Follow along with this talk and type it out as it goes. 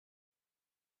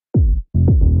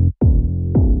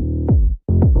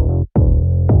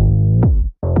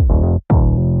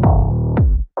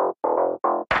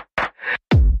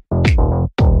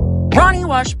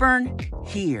Washburn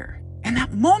here. And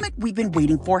that moment we've been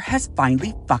waiting for has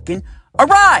finally fucking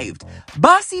arrived.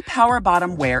 Bossy Power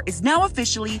Bottom Wear is now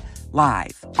officially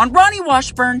live on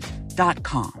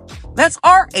RonnieWashburn.com. That's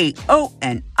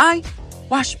RAONI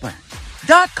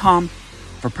Washburn.com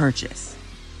for purchase.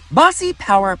 Bossy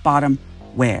Power Bottom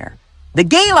Wear, the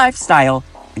gay lifestyle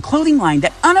and clothing line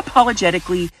that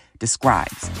unapologetically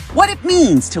describes what it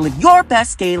means to live your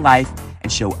best gay life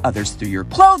and show others through your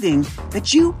clothing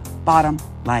that you bottom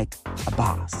like a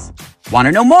boss. Want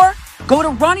to know more? Go to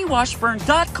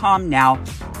RonnieWashburn.com now.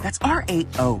 That's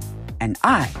RAONI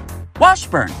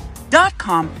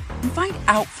Washburn.com and find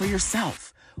out for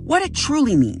yourself what it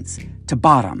truly means to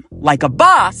bottom like a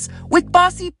boss with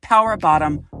Bossy Power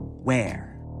Bottom Wear.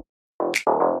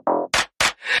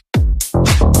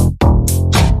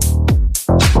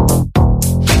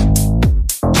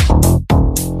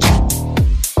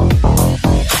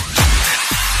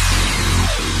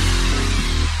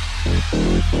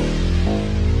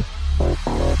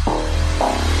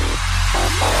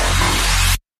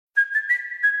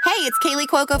 Hey, it's Kaylee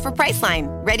Cuoco for Priceline.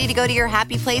 Ready to go to your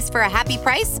happy place for a happy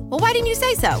price? Well, why didn't you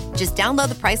say so? Just download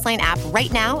the Priceline app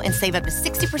right now and save up to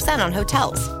 60% on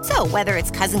hotels. So whether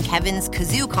it's Cousin Kevin's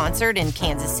Kazoo Concert in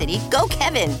Kansas City, go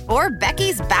Kevin, or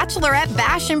Becky's Bachelorette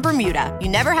Bash in Bermuda, you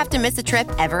never have to miss a trip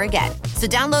ever again. So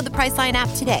download the Priceline app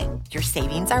today. Your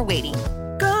savings are waiting.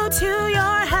 Go to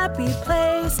your happy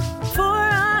place for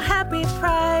a happy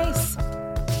price.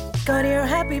 Go to your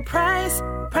happy price,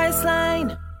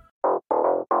 Priceline.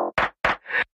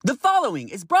 The following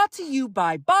is brought to you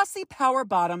by Bossy Power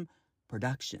Bottom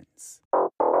Productions.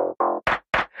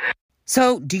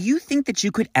 So, do you think that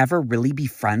you could ever really be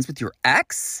friends with your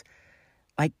ex?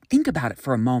 Like, think about it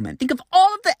for a moment. Think of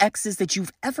all of the exes that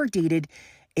you've ever dated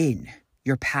in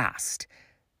your past.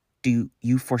 Do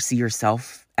you foresee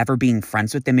yourself ever being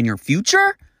friends with them in your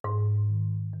future?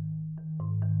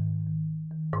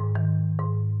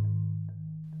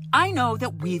 I know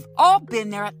that we've all been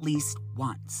there at least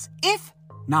once, if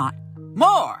not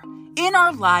more, in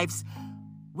our lives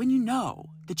when you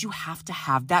know that you have to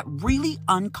have that really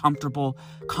uncomfortable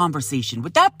conversation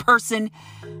with that person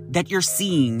that you're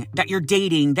seeing, that you're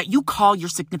dating, that you call your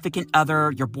significant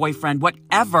other, your boyfriend,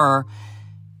 whatever,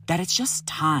 that it's just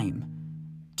time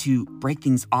to break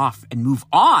things off and move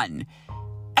on.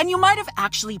 And you might have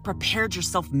actually prepared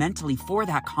yourself mentally for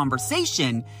that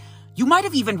conversation. You might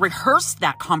have even rehearsed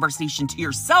that conversation to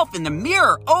yourself in the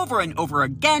mirror over and over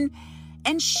again.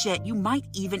 And shit, you might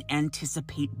even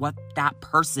anticipate what that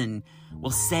person will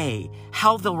say,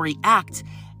 how they'll react,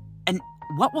 and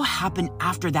what will happen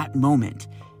after that moment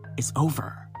is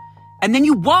over. And then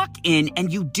you walk in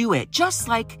and you do it just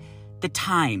like the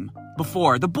time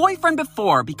before, the boyfriend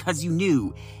before, because you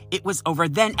knew it was over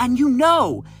then. And you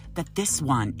know that this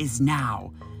one is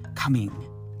now coming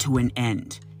to an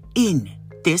end in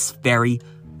this very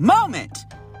moment.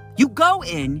 You go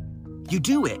in, you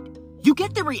do it. You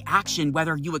get the reaction,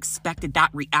 whether you expected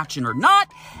that reaction or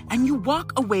not, and you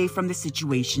walk away from the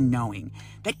situation knowing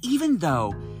that even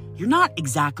though you're not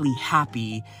exactly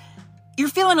happy, you're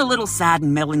feeling a little sad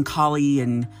and melancholy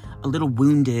and a little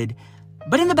wounded,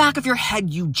 but in the back of your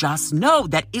head, you just know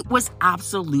that it was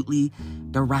absolutely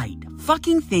the right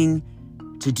fucking thing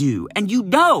to do. And you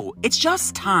know it's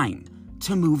just time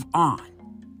to move on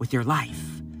with your life.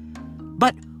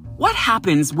 But what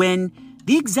happens when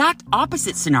the exact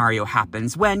opposite scenario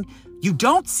happens, when you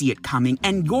don't see it coming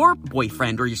and your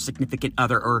boyfriend or your significant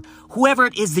other or whoever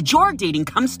it is that you're dating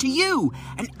comes to you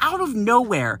and out of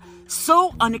nowhere,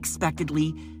 so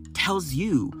unexpectedly tells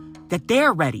you that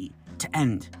they're ready to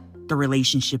end the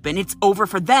relationship and it's over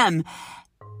for them,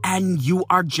 and you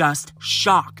are just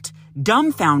shocked,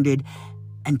 dumbfounded,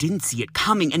 and didn't see it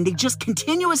coming, and they just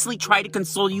continuously try to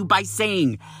console you by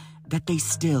saying that they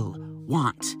still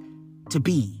want to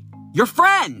be your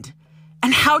friend.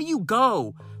 And how do you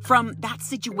go from that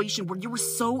situation where you were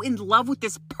so in love with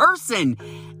this person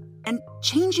and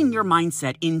changing your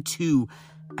mindset into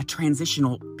a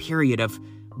transitional period of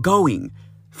going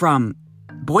from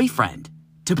boyfriend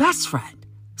to best friend?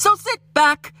 So sit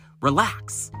back,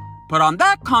 relax, put on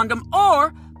that condom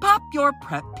or pop your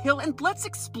PrEP pill and let's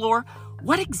explore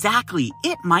what exactly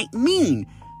it might mean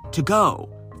to go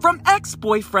from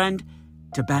ex-boyfriend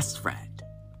to best friend.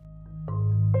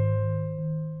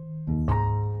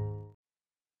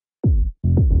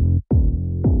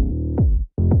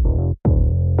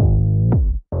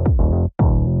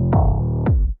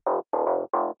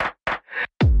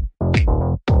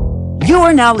 You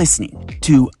are now listening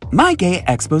to My Gay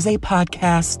Exposé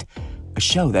Podcast, a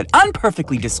show that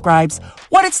unperfectly describes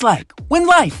what it's like when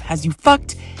life has you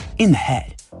fucked in the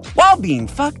head while being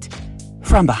fucked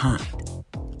from behind.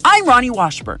 I'm Ronnie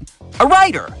Washburn, a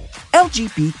writer,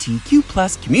 LGBTQ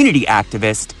plus community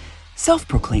activist,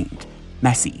 self-proclaimed,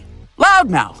 messy,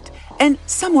 loudmouthed, and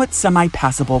somewhat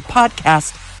semi-passable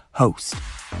podcast host.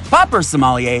 Popper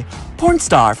sommelier, porn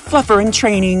star, fluffer in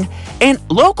training, and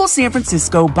local San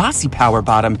Francisco bossy power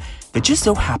bottom that just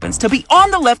so happens to be on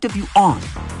the left of you on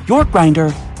your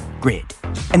Grindr grid.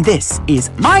 And this is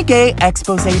My Gay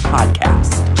Expose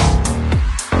Podcast.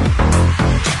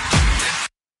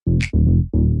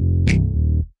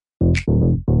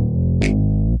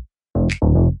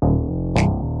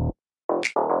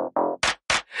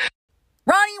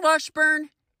 Ronnie Washburn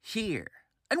here.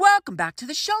 And welcome back to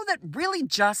the show that really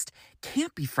just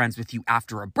can't be friends with you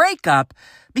after a breakup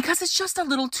because it's just a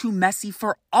little too messy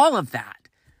for all of that.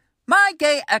 My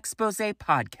Gay Expose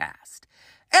Podcast.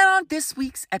 And on this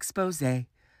week's expose,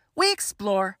 we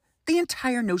explore the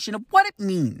entire notion of what it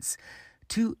means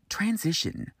to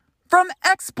transition from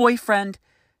ex-boyfriend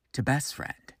to best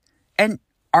friend. And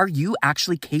are you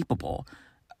actually capable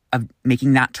of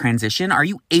making that transition? Are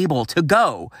you able to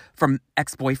go from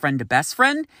ex-boyfriend to best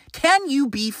friend? Can you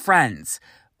be friends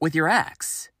with your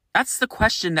ex? That's the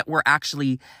question that we're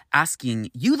actually asking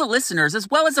you, the listeners, as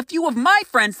well as a few of my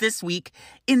friends this week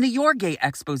in the Your Gay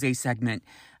Expose segment.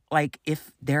 Like,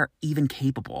 if they're even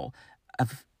capable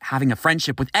of having a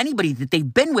friendship with anybody that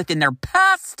they've been with in their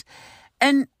past,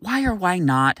 and why or why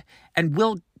not? And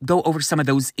we'll go over some of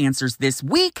those answers this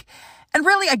week. And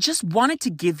really, I just wanted to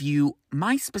give you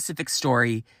my specific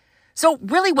story. So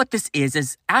really what this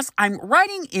is as I'm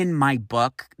writing in my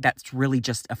book, that's really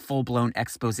just a full-blown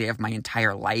expose of my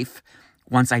entire life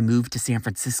once I moved to San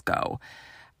Francisco,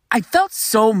 I felt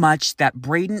so much that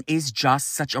Braden is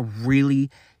just such a really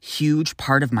huge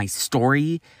part of my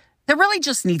story that really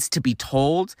just needs to be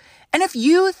told. And if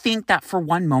you think that for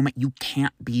one moment you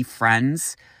can't be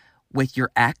friends with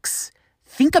your ex,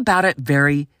 think about it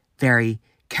very, very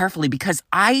carefully, because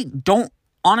I don't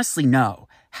honestly know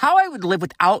how I would live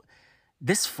without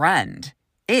this friend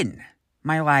in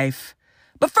my life.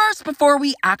 But first, before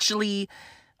we actually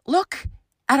look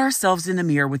at ourselves in the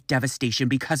mirror with devastation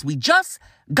because we just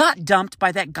got dumped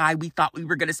by that guy we thought we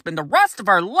were going to spend the rest of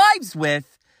our lives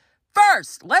with,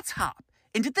 first, let's hop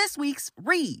into this week's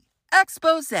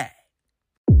Re-Expose.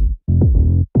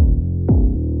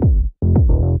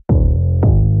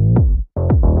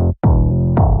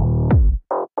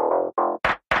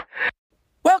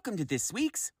 Welcome to this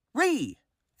week's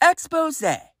Re-Expose,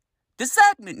 the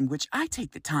segment in which I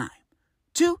take the time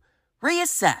to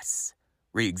reassess,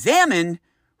 re-examine,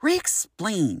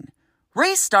 re-explain,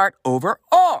 restart over,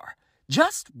 or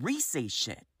just re-say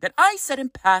shit that I said in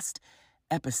past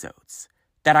episodes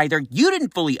that either you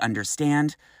didn't fully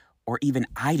understand or even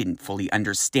I didn't fully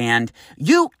understand.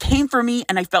 You came for me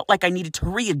and I felt like I needed to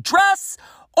readdress,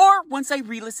 or once I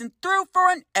re-listened through for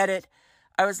an edit,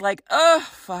 I was like, oh,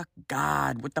 fuck,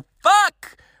 God, what the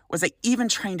fuck was I even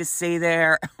trying to say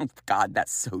there? Oh, God, that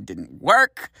so didn't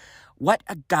work. What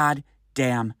a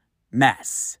goddamn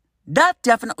mess. That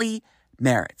definitely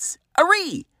merits a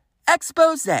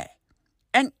re-expose.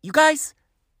 And you guys,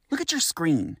 look at your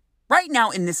screen. Right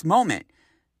now in this moment,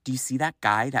 do you see that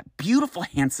guy, that beautiful,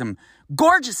 handsome,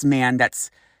 gorgeous man that's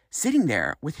sitting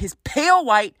there with his pale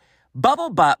white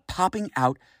bubble butt popping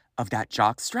out of that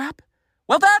jockstrap?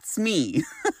 Well, that's me.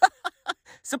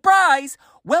 Surprise!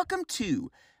 Welcome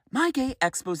to My Gay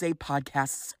Expose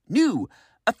Podcast's new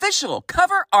official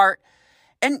cover art.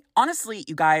 And honestly,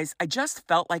 you guys, I just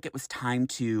felt like it was time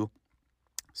to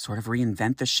sort of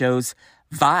reinvent the show's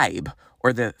vibe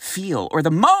or the feel or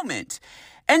the moment.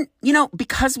 And, you know,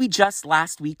 because we just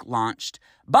last week launched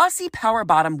Bossy Power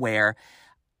Bottom Wear,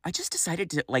 I just decided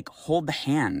to hold the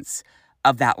hands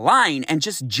of that line and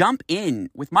just jump in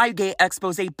with My Gay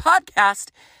Expose podcast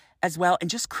as well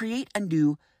and just create a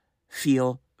new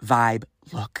feel, vibe,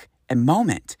 look, and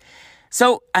moment.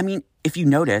 So, I mean, if you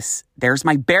notice, there's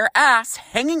my bare ass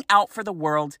hanging out for the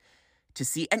world to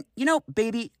see. And, you know,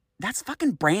 baby, that's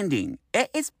fucking branding. It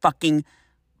is fucking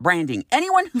branding.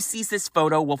 Anyone who sees this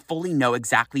photo will fully know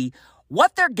exactly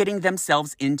what they're getting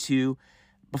themselves into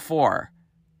before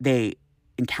they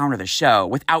encounter the show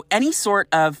without any sort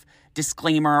of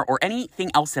disclaimer or anything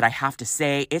else that I have to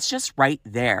say. It's just right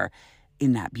there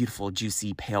in that beautiful,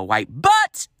 juicy, pale white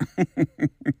butt.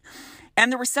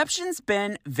 And the reception's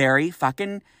been very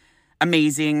fucking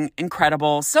amazing,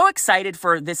 incredible. So excited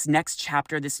for this next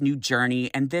chapter, this new journey,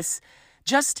 and this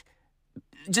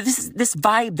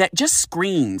vibe that just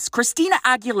screams Christina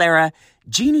Aguilera,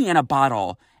 Genie in a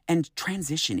Bottle, and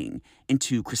transitioning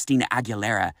into Christina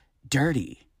Aguilera,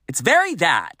 Dirty. It's very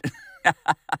that.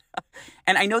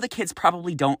 And I know the kids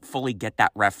probably don't fully get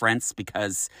that reference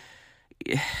because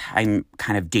I'm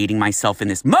kind of dating myself in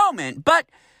this moment, but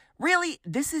really,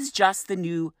 this is just the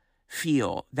new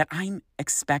feel that I'm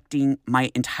expecting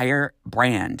my entire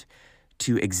brand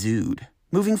to exude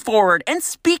moving forward. And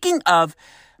speaking of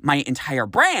my entire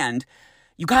brand,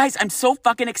 you guys, I'm so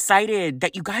fucking excited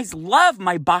that you guys love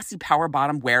my Bossy Power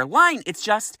Bottom wear line. It's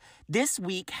just, this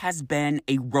week has been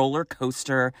a roller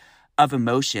coaster of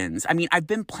emotions. I mean, I've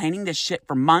been planning this shit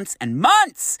for months and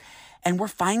months, and we're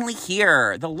finally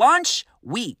here. The launch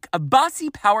week of Bossy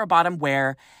Power Bottom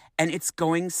wear, and it's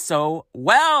going so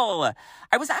well.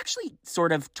 I was actually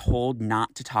sort of told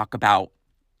not to talk about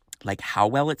like how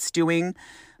well it's doing,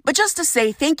 but just to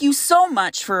say thank you so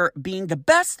much for being the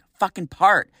best fucking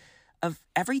part of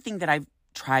everything that I've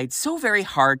tried so very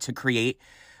hard to create.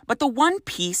 But the one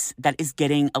piece that is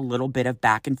getting a little bit of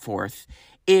back and forth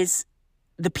is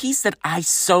the piece that I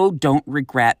so don't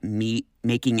regret me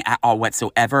making at all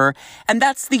whatsoever. And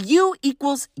that's the You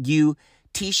Equals You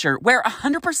t-shirt, where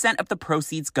 100% of the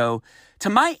proceeds go to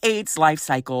my AIDS life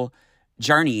cycle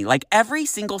journey. Like, every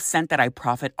single cent that I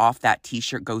profit off that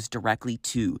t-shirt goes directly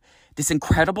to this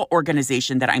incredible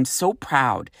organization that I'm so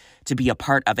proud to be a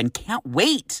part of and can't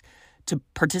wait to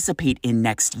participate in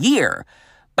next year.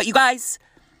 But you guys,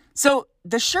 so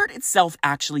the shirt itself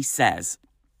actually says,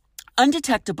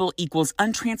 undetectable equals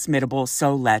untransmittable,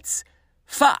 so let's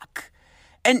fuck.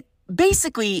 And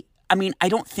basically, I mean, I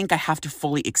don't think I have to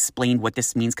fully explain what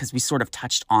this means because we sort of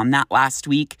touched on that last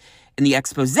week in the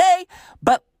expose.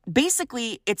 But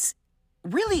basically, it's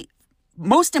really,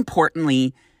 most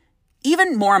importantly,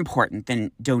 even more important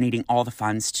than donating all the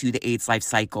funds to the AIDS life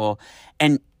cycle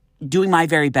and doing my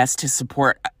very best to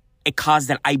support a cause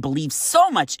that I believe so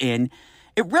much in,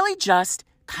 it really just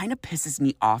kind of pisses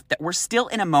me off that we're still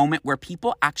in a moment where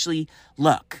people actually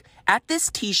look at this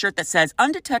t-shirt that says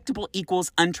undetectable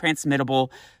equals untransmittable,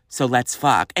 so let's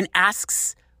fuck, and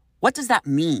asks, what does that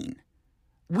mean?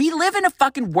 We live in a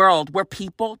fucking world where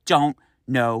people don't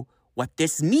know what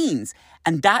this means.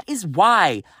 And that is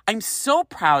why I'm so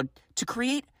proud to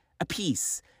create a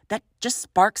piece that just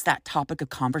sparks that topic of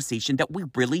conversation that we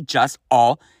really just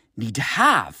all need to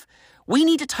have. We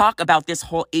need to talk about this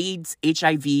whole AIDS,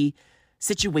 HIV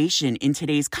situation in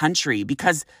today's country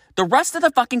because the rest of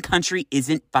the fucking country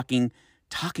isn't fucking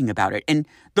talking about it. And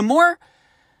the more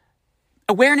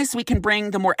awareness we can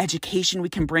bring, the more education we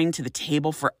can bring to the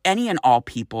table for any and all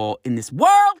people in this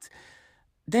world,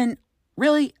 then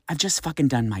really, I've just fucking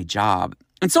done my job.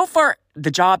 And so far,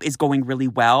 the job is going really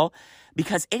well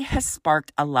because it has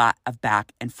sparked a lot of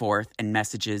back and forth and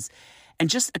messages and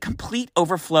just a complete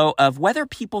overflow of whether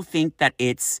people think that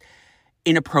it's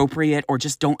inappropriate or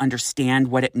just don't understand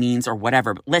what it means or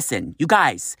whatever. But listen, you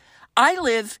guys, I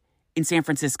live in San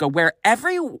Francisco where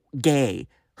every gay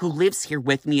who lives here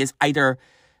with me is either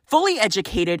fully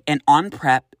educated and on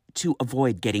PrEP to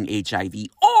avoid getting HIV,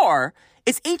 or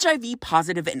is HIV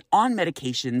positive and on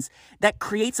medications that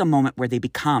creates a moment where they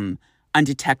become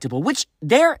undetectable, which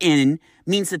therein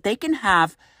means that they can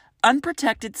have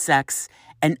unprotected sex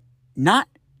and not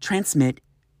transmit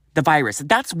the virus.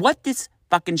 That's what this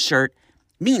fucking shirt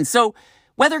means. So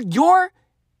whether you're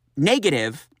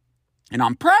negative and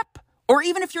on PrEP, or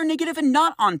even if you're negative and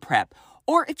not on PrEP,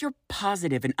 or if you're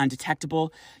positive and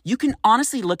undetectable, you can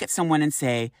honestly look at someone and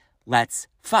say, let's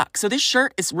fuck. So this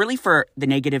shirt is really for the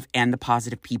negative and the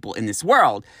positive people in this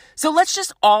world. So let's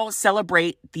just all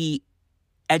celebrate the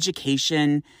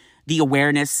education, the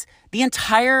awareness, the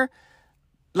entire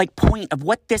point of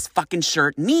what this fucking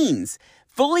shirt means.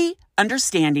 Fully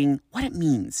understanding what it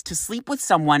means to sleep with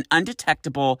someone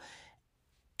undetectable.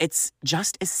 It's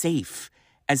just as safe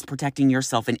as protecting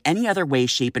yourself in any other way,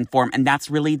 shape, and form. And that's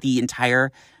really the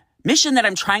entire mission that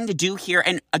I'm trying to do here.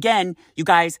 And again, you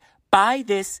guys, buy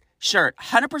this shirt.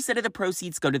 100% of the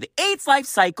proceeds go to the AIDS life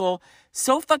cycle.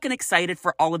 So fucking excited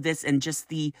for all of this and just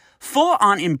the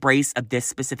full-on embrace of this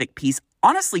specific piece.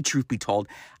 Honestly, truth be told,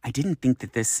 I didn't think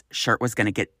that this shirt was going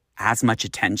to get as much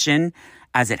attention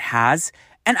as it has.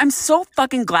 And I'm so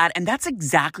fucking glad. And that's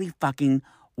exactly fucking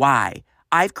why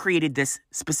I've created this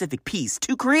specific piece,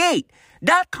 to create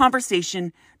that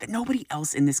conversation that nobody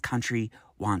else in this country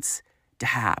wants to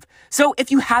have. So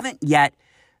if you haven't yet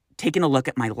taken a look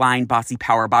at my line, Bossy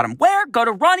Power Bottom wear, go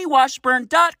to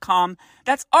RoniWashburn.com.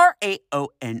 That's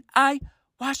RAONI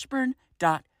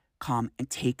Washburn.com and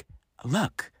take a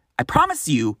look. I promise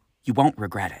you, you won't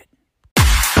regret it.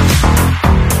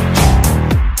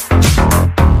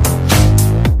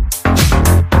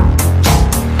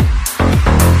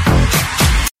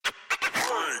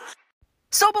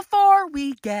 So before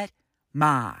we get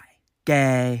my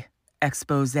gay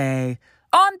expose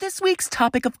on this week's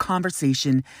topic of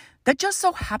conversation that just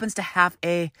so happens to have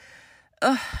a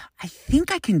I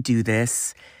think I can do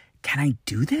this. Can I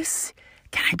do this?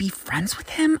 Can I be friends with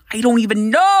him? I don't even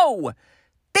know.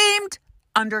 Themed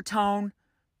undertone.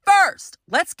 First,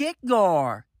 let's get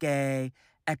your gay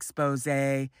expose.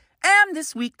 And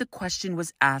this week, the question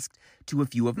was asked to a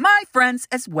few of my friends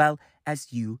as well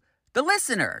as you, the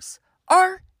listeners.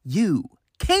 Are you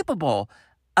capable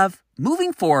of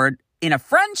moving forward in a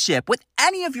friendship with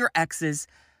any of your exes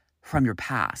from your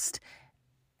past?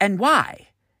 And why?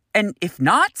 And if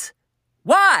not,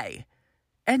 why?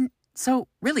 And so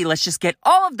really, let's just get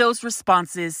all of those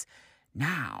responses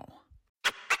now.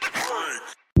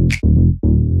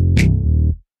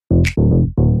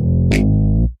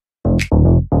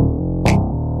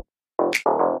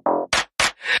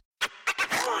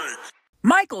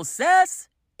 Michael says,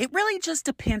 it really just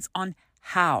depends on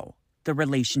how the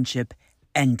relationship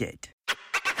ended.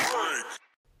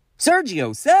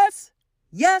 Sergio says,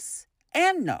 yes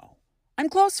and no. I'm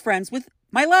close friends with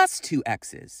my last two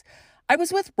exes. I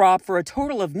was with Rob for a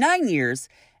total of 9 years,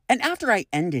 and after I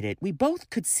ended it, we both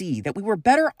could see that we were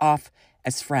better off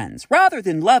as friends rather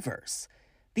than lovers.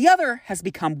 The other has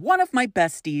become one of my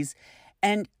besties,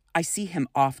 and I see him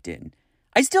often.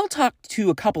 I still talk to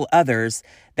a couple others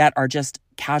that are just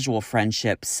casual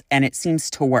friendships, and it seems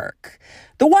to work.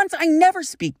 The ones I never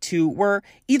speak to were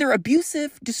either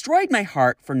abusive, destroyed my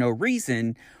heart for no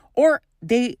reason, or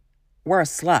they were a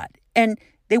slut, and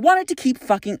they wanted to keep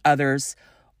fucking others,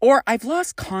 or I've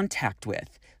lost contact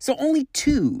with. So only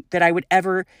two that I would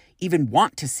ever even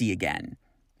want to see again.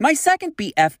 My second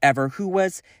BF ever, who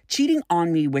was cheating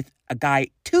on me with a guy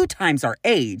 2 times our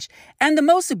age, and the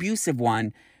most abusive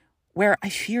one, where I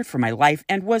feared for my life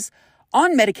and was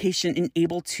on medication and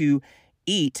able to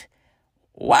eat.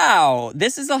 Wow,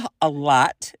 this is a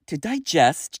lot to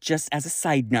digest, just as a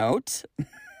side note.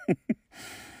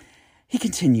 He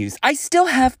continues, I still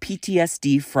have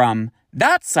PTSD from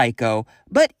that psycho,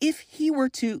 but if he were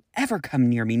to ever come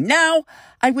near me now,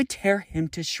 I would tear him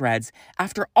to shreds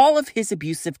after all of his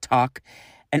abusive talk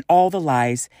and all the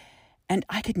lies, and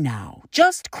I could now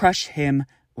just crush him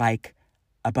like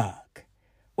a bug.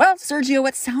 Well, Sergio,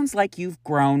 it sounds like you've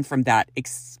grown from that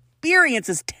experience,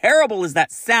 as terrible as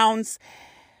that sounds.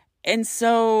 And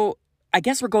so I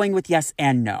guess we're going with yes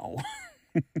and no.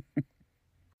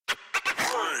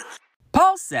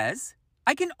 Paul says,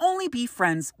 I can only be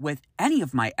friends with any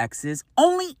of my exes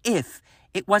only if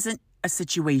it wasn't a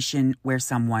situation where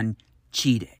someone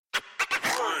cheated.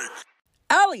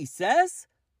 Ali says,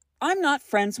 I'm not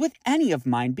friends with any of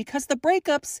mine because the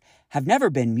breakups have never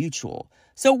been mutual.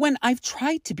 So when I've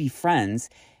tried to be friends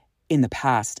in the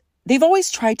past, they've always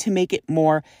tried to make it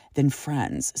more than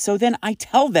friends. So then I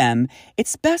tell them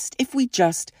it's best if we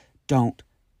just don't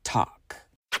talk.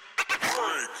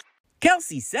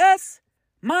 Kelsey says,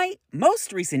 my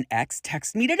most recent ex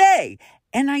texted me today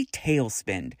and I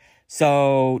tailspinned.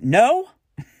 So no.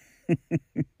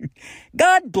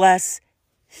 God bless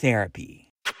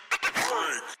therapy.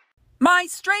 My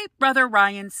straight brother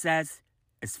Ryan says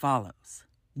as follows.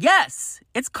 Yes,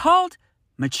 it's called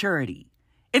maturity.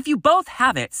 If you both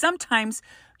have it, sometimes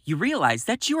you realize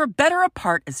that you are better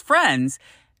apart as friends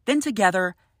than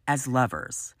together as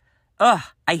lovers. Ugh,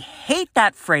 I hate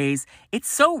that phrase. It's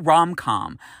so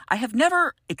rom-com. I have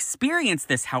never experienced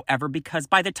this, however, because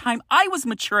by the time I was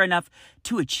mature enough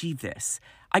to achieve this,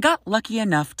 I got lucky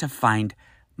enough to find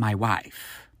my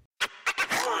wife.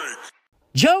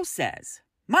 Joe says,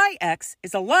 my ex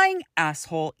is a lying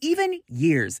asshole even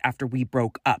years after we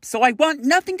broke up, so I want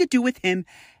nothing to do with him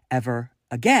ever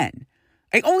again.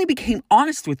 I only became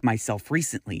honest with myself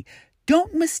recently.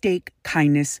 Don't mistake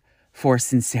kindness for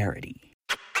sincerity.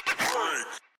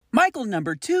 Michael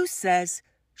number 2 says,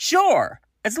 sure,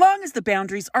 as long as the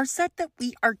boundaries are set that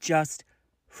we are just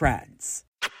friends.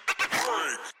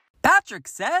 Patrick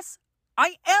says,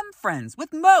 I am friends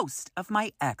with most of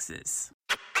my exes.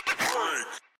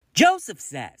 Joseph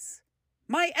says,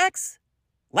 my ex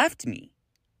left me,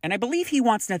 and I believe he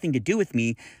wants nothing to do with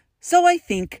me, so I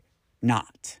think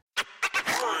not.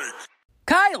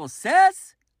 Kyle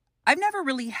says, I've never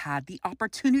really had the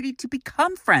opportunity to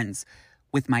become friends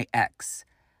with my ex.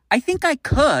 I think I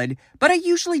could, but I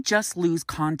usually just lose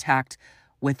contact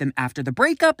with them after the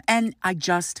breakup and I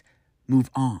just move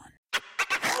on.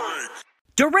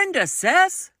 Dorinda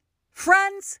says,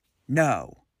 friends,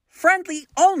 no. Friendly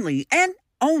only and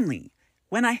only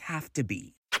when I have to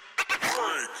be.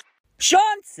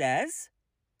 Sean says,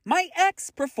 my ex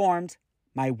performed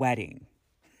my wedding.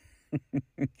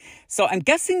 So I'm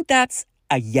guessing that's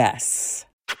a yes.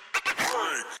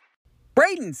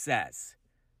 Brayden says,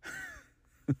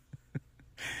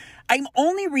 I'm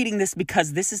only reading this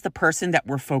because this is the person that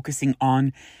we're focusing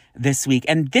on this week.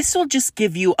 And this will just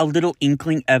give you a little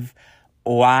inkling of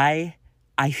why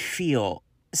I feel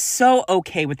so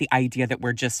okay with the idea that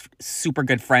we're just super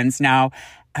good friends now,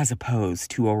 as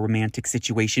opposed to a romantic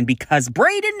situation, because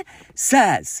Brayden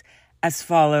says as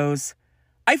follows: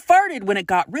 I farted when it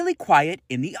got really quiet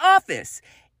in the office.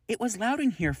 It was loud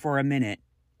in here for a minute.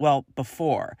 Well,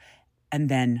 before. And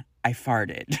then I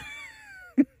farted.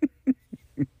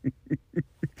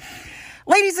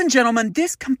 Ladies and gentlemen,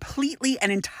 this completely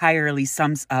and entirely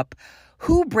sums up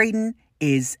who Brayden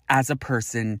is as a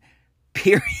person,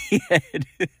 period.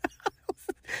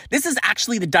 This is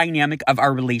actually the dynamic of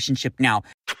our relationship now.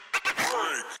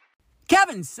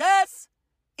 Kevin says,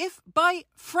 if by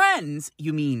friends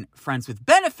you mean friends with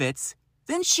benefits,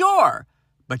 then sure.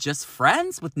 But just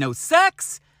friends with no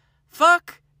sex?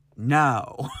 Fuck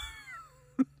no.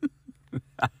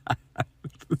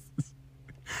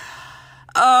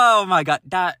 Oh my God,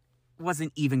 that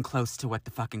wasn't even close to what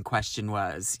the fucking question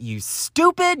was. You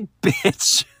stupid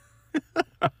bitch.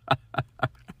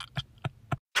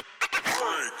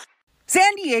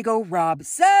 San Diego Rob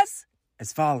says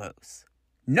as follows: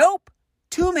 nope,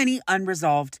 too many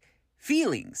unresolved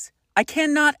feelings. I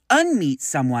cannot unmeet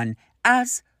someone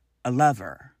as a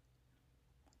lover.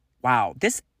 Wow,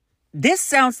 this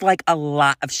sounds like a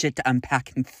lot of shit to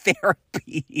unpack in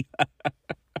therapy.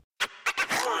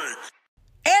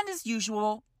 And as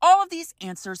usual, all of these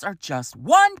answers are just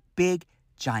one big,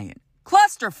 giant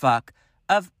clusterfuck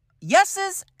of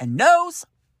yeses and nos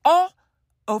all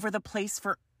over the place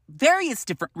for various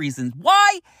different reasons.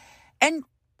 Why? And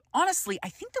honestly, I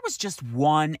think there was just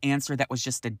one answer that was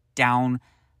just a down,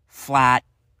 flat,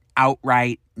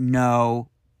 outright no,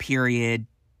 period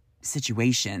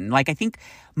situation. Like, I think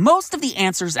most of the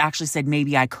answers actually said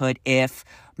maybe I could if,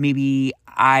 maybe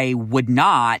I would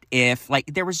not if.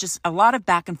 Like, there was just a lot of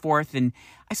back and forth, and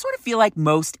I sort of feel like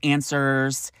most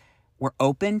answers were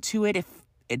open to it if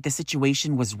the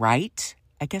situation was right,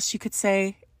 I guess you could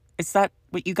say. Is that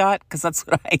what you got? Because that's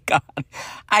what I got.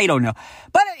 I don't know.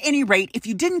 But at any rate, if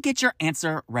you didn't get your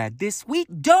answer read this week,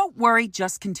 don't worry.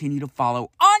 Just continue to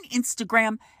follow on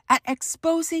Instagram at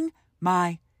ExposingMyGay.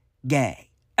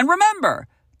 And remember,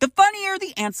 the funnier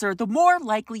the answer, the more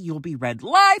likely you'll be read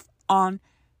live on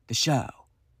the show.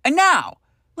 And now,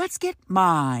 let's get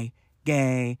my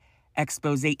gay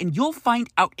expose, and you'll find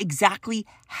out exactly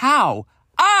how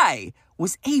I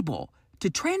was able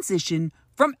to transition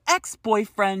from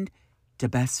ex-boyfriend to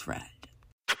best friend.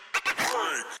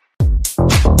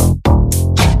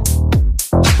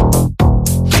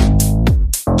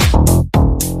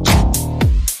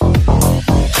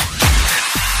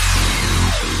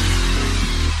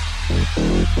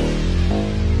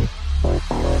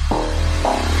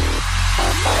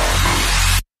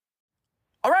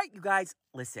 All right, you guys,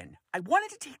 listen. I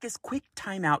wanted to take this quick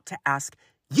time out to ask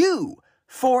you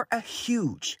for a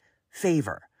huge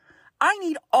favor. I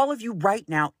need all of you right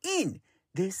now in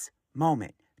this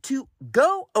moment to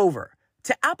go over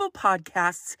to Apple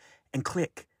Podcasts and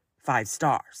click 5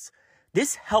 stars.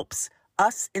 This helps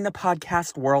us in the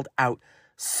podcast world out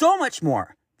so much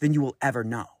more than you will ever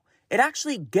know. It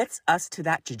actually gets us to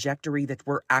that trajectory that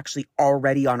we're actually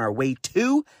already on our way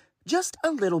to just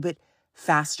a little bit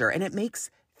faster, and it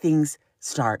makes things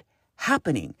start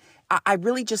happening. I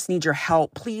really just need your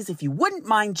help. Please, if you wouldn't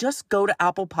mind, just go to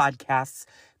Apple Podcasts,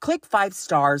 click 5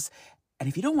 stars, and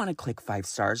if you don't want to click 5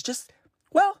 stars, just,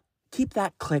 well, keep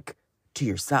that click to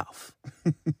yourself.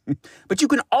 But you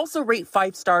can also rate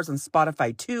 5 stars on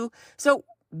Spotify too. So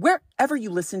wherever you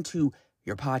listen to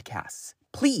your podcasts,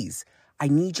 please, I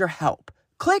need your help.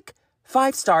 Click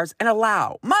 5 stars and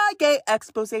allow my Gay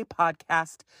Expose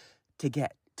podcast to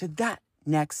get to that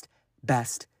next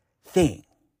best thing.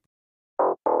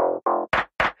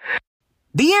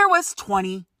 The year was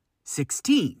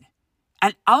 2016.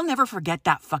 And I'll never forget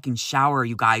that fucking shower,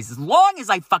 you guys, as long as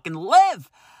I fucking live.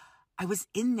 I was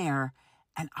in there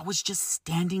and I was just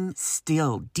standing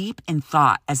still, deep in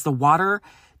thought, as the water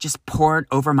just poured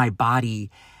over my body.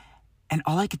 And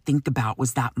all I could think about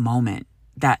was that moment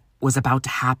that was about to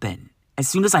happen. As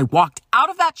soon as I walked out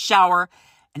of that shower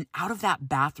and out of that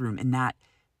bathroom in that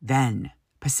then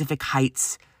Pacific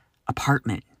Heights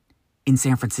apartment in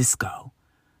San Francisco,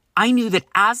 I knew that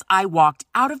as I walked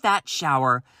out of that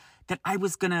shower, that I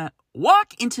was going to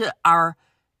walk into our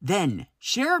then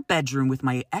shared bedroom with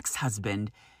my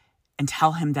ex-husband and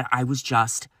tell him that I was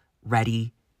just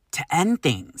ready to end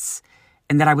things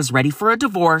and that I was ready for a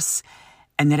divorce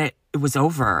and that it was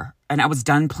over and I was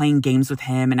done playing games with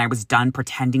him and I was done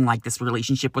pretending like this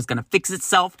relationship was going to fix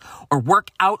itself or work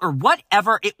out or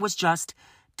whatever. It was just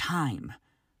time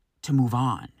to move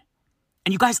on.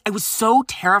 And you guys, I was so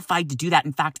terrified to do that.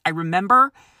 In fact, I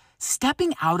remember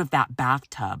stepping out of that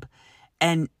bathtub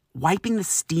and wiping the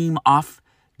steam off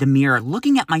the mirror,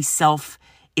 looking at myself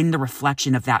in the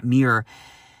reflection of that mirror,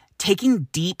 taking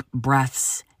deep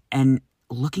breaths and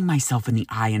looking myself in the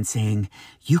eye and saying,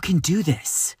 you can do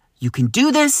this. You can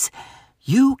do this.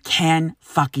 You can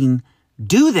fucking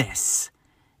do this.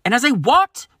 And as I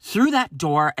walked through that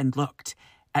door and looked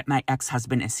at my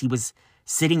ex-husband as he was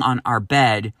sitting on our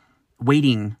bed,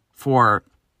 waiting for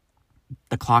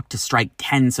the clock to strike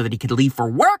 10 so that he could leave for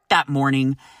work that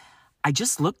morning, I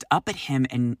just looked up at him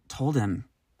and told him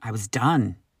I was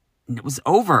done and it was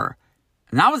over.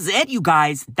 And that was it, you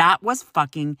guys. That was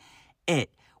fucking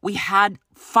it. We had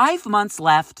 5 months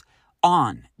left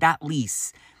on that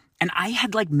lease. And I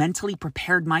had mentally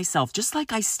prepared myself, just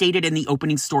like I stated in the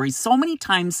opening story so many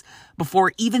times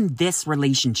before even this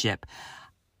relationship.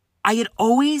 I had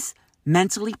always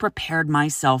mentally prepared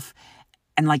myself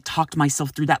and talked myself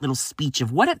through that little speech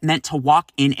of what it meant to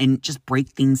walk in and just break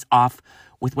things off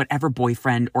with whatever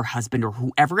boyfriend or husband or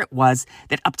whoever it was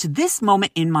that up to this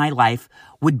moment in my life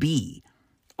would be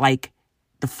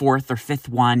the fourth or fifth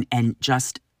one and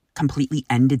just completely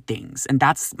ended things. And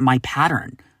that's my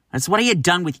pattern. That's what I had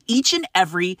done with each and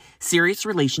every serious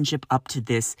relationship up to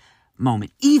this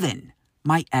moment, even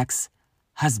my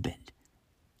ex-husband.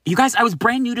 You guys, I was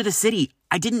brand new to the city.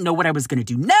 I didn't know what I was going to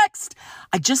do next.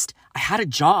 I had a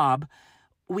job.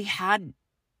 We had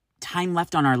time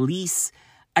left on our lease.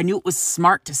 I knew it was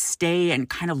smart to stay and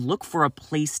kind of look for a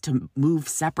place to move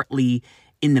separately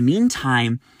in the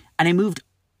meantime. And I moved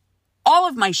all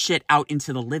of my shit out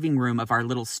into the living room of our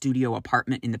little studio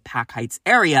apartment in the Pack Heights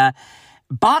area,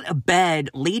 bought a bed,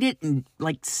 laid it and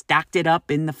stacked it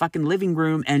up in the fucking living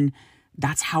room. And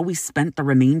that's how we spent the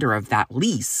remainder of that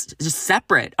lease, just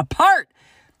separate, apart.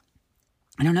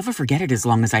 And I'll never forget it as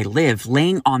long as I live,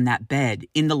 laying on that bed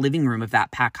in the living room of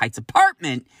that Pack Heights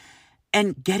apartment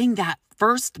and getting that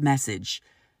first message,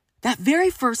 that very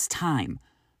first time,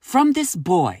 from this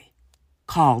boy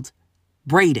called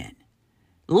Braden.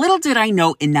 Little did I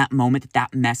know in that moment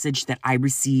that message that I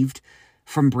received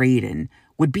from Braden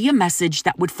would be a message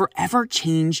that would forever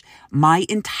change my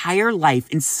entire life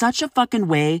in such a fucking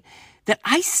way that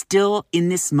I still, in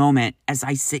this moment, as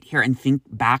I sit here and think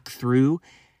back through,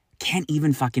 can't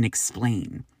even fucking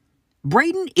explain.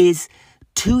 Braden is,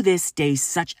 to this day,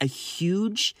 such a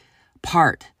huge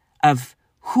part of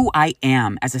who I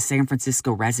am as a San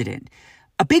Francisco resident.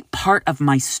 A big part of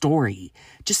my story.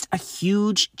 Just a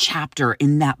huge chapter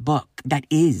in that book that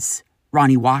is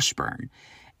Raoni Washburn.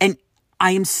 And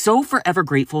I am so forever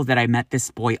grateful that I met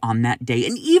this boy on that day.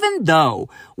 And even though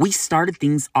we started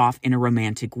things off in a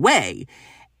romantic way,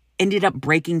 ended up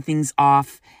breaking things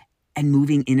off and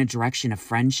moving in a direction of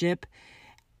friendship,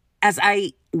 as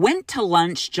I went to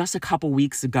lunch just a couple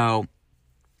weeks ago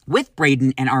with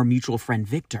Braden and our mutual friend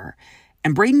Victor,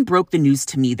 and Braden broke the news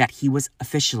to me that he was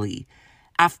officially,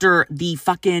 after the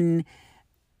fucking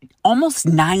almost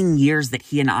 9 years that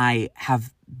he and I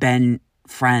have been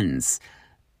friends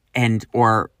and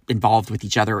or involved with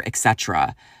each other,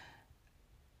 etc.,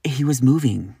 he was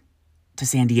moving to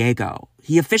San Diego.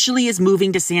 He officially is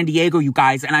moving to San Diego, you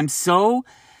guys. And I'm so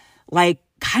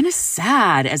kind of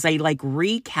sad as I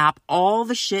recap all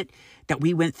the shit that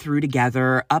we went through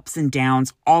together, ups and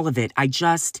downs, all of it.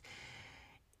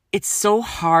 It's so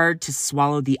hard to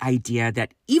swallow the idea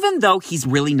that even though he's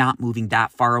really not moving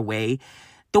that far away,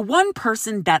 the one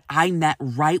person that I met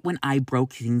right when I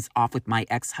broke things off with my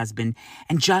ex-husband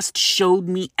and just showed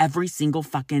me every single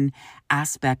fucking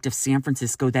aspect of San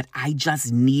Francisco that I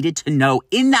just needed to know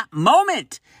in that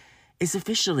moment is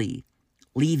officially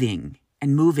leaving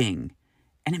and moving.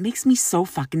 And it makes me so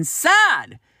fucking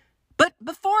sad. But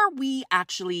before we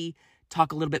actually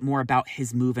talk a little bit more about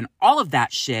his move and all of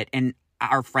that shit and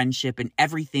our friendship and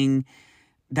everything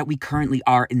that we currently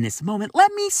are in this moment,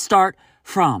 let me start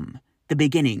from the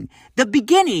beginning. The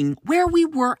beginning where we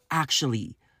were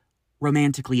actually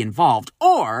romantically involved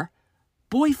or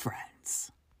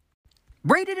boyfriends.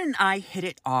 Braden and I hit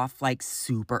it off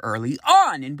super early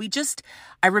on. And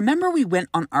I remember we went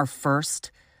on our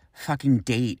first fucking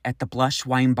date at the Blush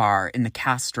Wine Bar in the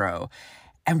Castro.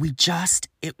 And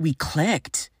we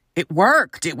clicked. It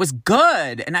worked. It was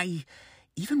good. And I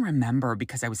even remember,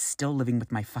 because I was still living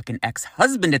with my fucking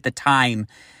ex-husband at the time,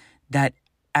 that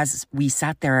as we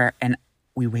sat there and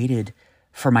we waited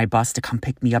for my bus to come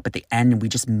pick me up at the end and we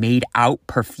just made out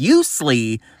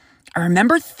profusely, I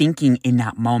remember thinking in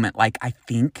that moment, I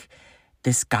think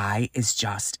this guy is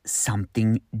just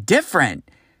something different.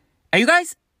 And you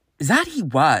guys, that he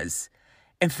was.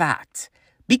 In fact,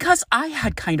 because I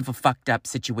had kind of a fucked up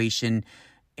situation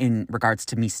in regards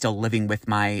to me still living with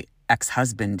my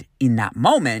ex-husband in that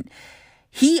moment,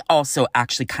 he also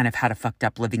actually kind of had a fucked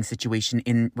up living situation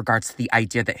in regards to the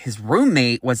idea that his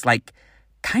roommate was like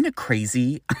kind of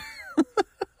crazy,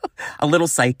 a little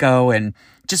psycho, and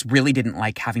just really didn't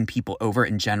like having people over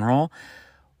in general.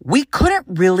 We couldn't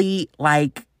really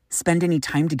like spend any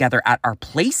time together at our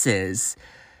places.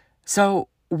 So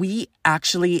we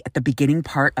actually, at the beginning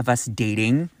part of us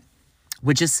dating,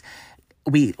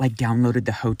 we like downloaded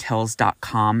the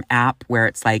hotels.com app where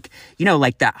it's like, you know,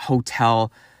 like that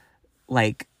hotel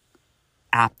like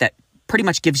app that pretty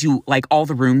much gives you like all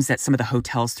the rooms that some of the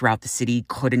hotels throughout the city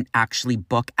couldn't actually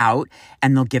book out,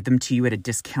 and they'll give them to you at a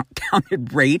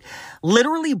discounted rate.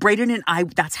 Literally, Braden and I,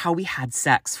 that's how we had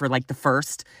sex for like the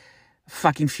first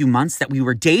fucking few months that we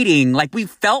were dating. Like, we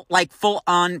felt like full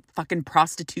on fucking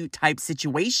prostitute type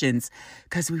situations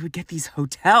because we would get these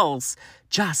hotels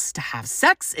just to have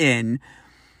sex in.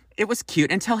 It was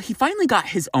cute until he finally got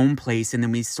his own place, and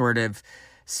then we sort of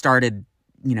started,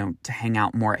 you know, to hang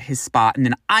out more at his spot. And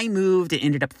then I moved and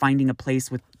ended up finding a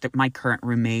place with my current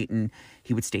roommate, and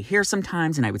he would stay here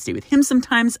sometimes and I would stay with him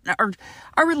sometimes.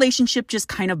 Our relationship just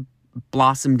kind of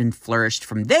blossomed and flourished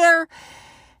from there.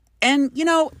 And, you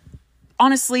know,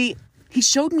 honestly, he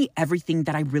showed me everything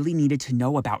that I really needed to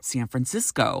know about San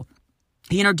Francisco.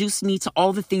 He introduced me to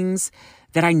all the things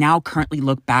that I now currently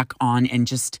look back on and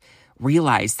just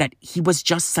realize that he was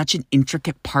just such an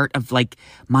intricate part of like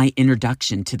my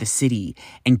introduction to the city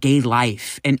and gay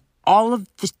life, and all of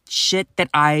the shit that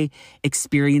I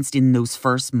experienced in those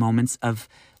first moments of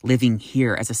living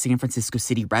here as a San Francisco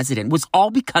city resident was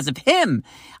all because of him.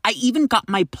 I even got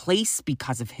my place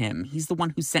because of him. He's the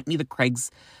one who sent me the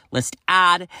Craigslist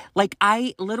ad. Like,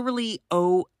 I literally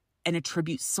owe and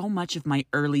attribute so much of my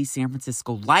early San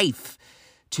Francisco life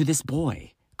to this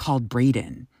boy called Braden.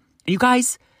 And you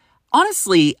guys,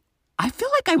 honestly, I feel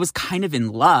like I was kind of in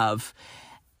love,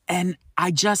 and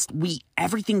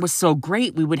everything was so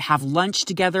great. We would have lunch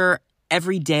together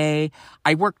every day.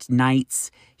 I worked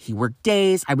nights. He worked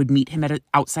days. I would meet him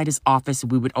outside his office,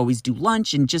 and we would always do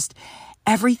lunch, and just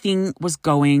everything was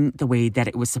going the way that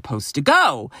it was supposed to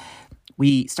go.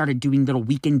 We started doing little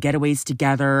weekend getaways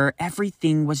together.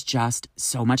 Everything was just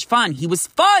so much fun. He was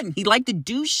fun. He liked to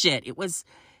do shit.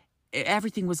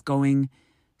 Everything was going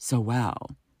so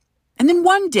well. And then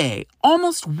one day,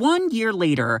 almost 1 year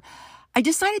later, I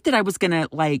decided that I was going to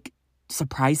like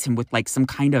surprise him with like some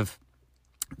kind of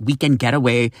weekend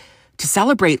getaway to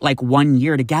celebrate like 1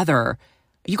 year together.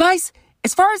 You guys,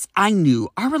 as far as I knew,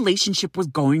 our relationship was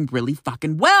going really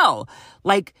fucking well.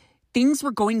 Like, things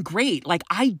were going great. Like,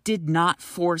 I did not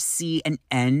foresee an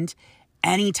end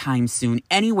anytime soon,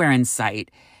 anywhere in sight.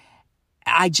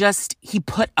 He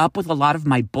put up with a lot of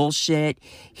my bullshit.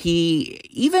 He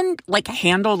even like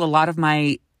handled a lot of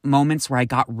my moments where I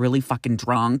got really fucking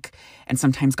drunk and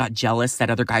sometimes got jealous that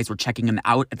other guys were checking him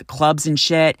out at the clubs and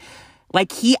shit.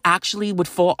 Like, he actually would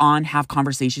full on have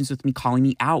conversations with me, calling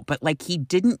me out, but like, he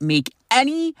didn't make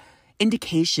any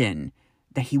indication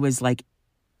that he was like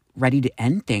ready to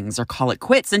end things or call it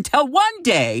quits until one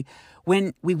day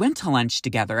when we went to lunch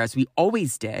together, as we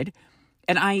always did.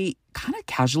 And I kind of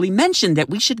casually mentioned that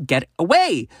we should get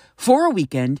away for a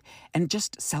weekend and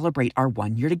just celebrate our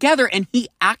 1 year together. And he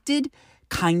acted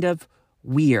kind of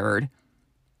weird.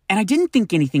 And I didn't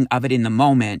think anything of it in the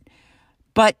moment,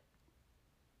 but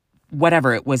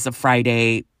whatever, it was a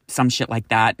Friday, some shit like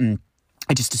that. And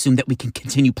I just assumed that we can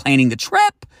continue planning the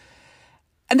trip.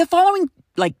 And the following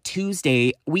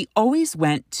Tuesday, we always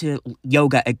went to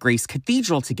yoga at Grace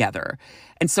Cathedral together.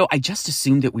 And so I just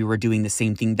assumed that we were doing the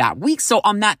same thing that week. So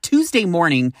on that Tuesday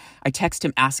morning, I texted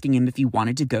him asking him if he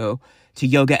wanted to go to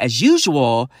yoga as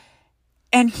usual.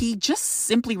 And he just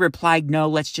simply replied, no,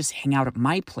 let's just hang out at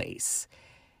my place.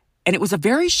 And it was a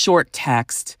very short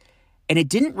text, and it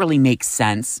didn't really make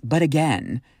sense. But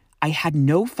again, I had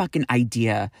no fucking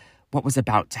idea what was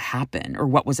about to happen or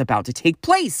what was about to take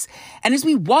place. And as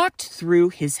we walked through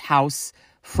his house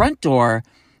front door,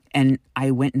 and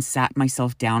I went and sat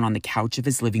myself down on the couch of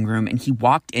his living room, and he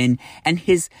walked in, and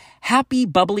his happy,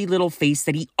 bubbly little face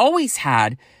that he always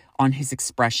had on his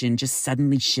expression just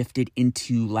suddenly shifted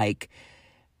into like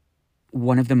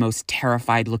one of the most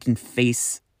terrified looking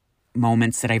face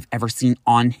moments that I've ever seen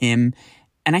on him.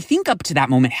 And I think up to that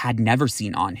moment had never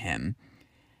seen on him.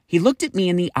 He looked at me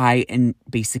in the eye and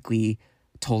basically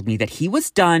told me that he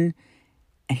was done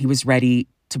and he was ready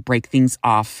to break things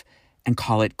off and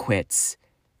call it quits.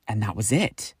 And that was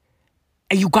it.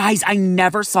 And you guys, I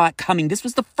never saw it coming. This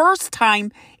was the first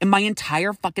time in my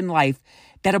entire fucking life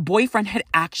that a boyfriend had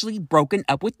actually broken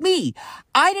up with me.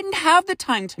 I didn't have the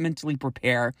time to mentally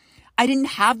prepare. I didn't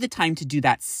have the time to do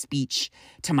that speech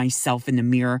to myself in the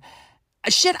mirror.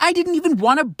 Shit, I didn't even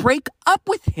want to break up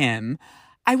with him.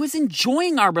 I was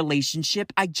enjoying our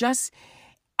relationship. I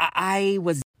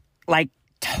was like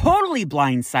totally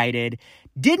blindsided,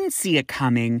 didn't see it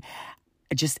coming,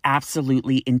 just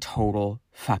absolutely in total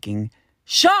fucking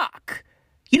shock.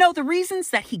 You know, the reasons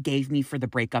that he gave me for the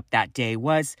breakup that day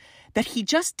was that he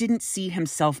just didn't see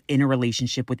himself in a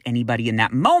relationship with anybody in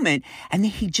that moment, and that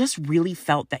he just really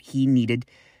felt that he needed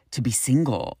to be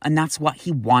single, and that's what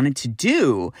he wanted to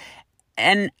do.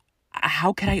 And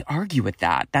how could I argue with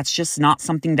that? That's just not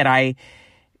something that I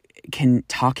can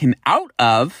talk him out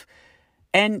of.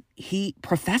 And he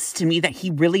professed to me that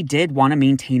he really did want to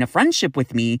maintain a friendship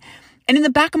with me. And in the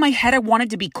back of my head, I wanted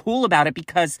to be cool about it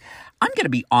because I'm going to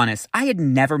be honest, I had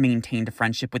never maintained a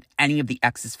friendship with any of the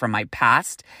exes from my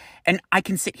past. And I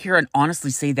can sit here and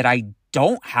honestly say that I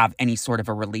don't have any sort of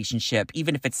a relationship,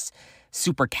 even if it's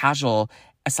super casual,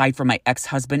 aside from my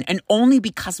ex-husband, and only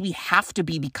because we have to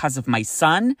be because of my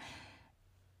son,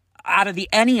 out of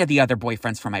any of the other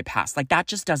boyfriends from my past. Like, that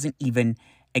just doesn't even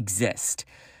exist.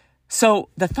 So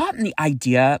the thought and the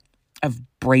idea of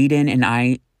Braden and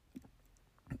I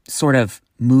sort of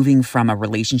moving from a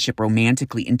relationship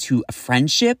romantically into a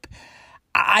friendship,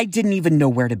 I didn't even know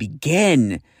where to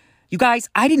begin. You guys,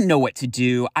 I didn't know what to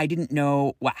do. I didn't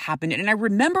know what happened. And I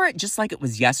remember it just like it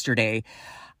was yesterday.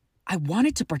 I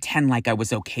wanted to pretend like I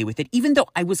was okay with it, even though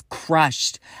I was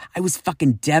crushed. I was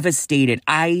fucking devastated.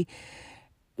 I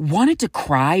wanted to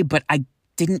cry, but I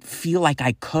didn't feel like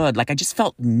I could. Like, I just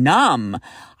felt numb.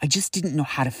 I just didn't know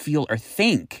how to feel or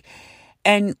think.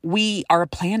 And our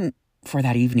plan for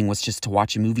that evening was just to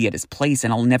watch a movie at his place,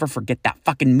 and I'll never forget that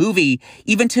fucking movie.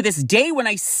 Even to this day, when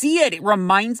I see it, it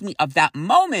reminds me of that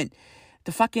moment.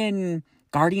 The fucking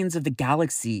Guardians of the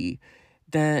Galaxy.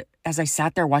 As I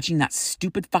sat there watching that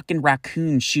stupid fucking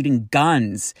raccoon shooting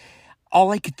guns,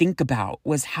 all I could think about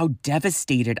was how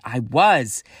devastated I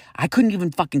was. I couldn't even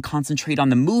fucking concentrate on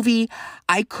the movie.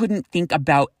 I couldn't think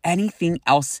about anything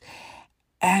else.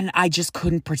 And I just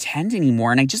couldn't pretend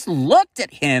anymore. And I just looked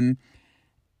at him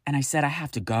and I said, I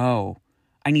have to go.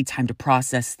 I need time to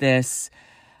process this.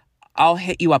 I'll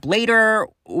hit you up later.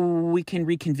 We can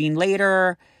reconvene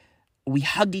later. We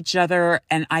hugged each other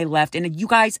and I left. And you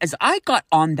guys, as I got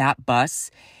on that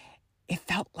bus, it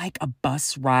felt like a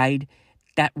bus ride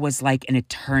that was like an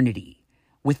eternity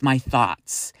with my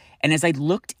thoughts. And as I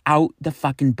looked out the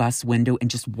fucking bus window and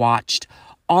just watched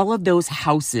all of those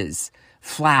houses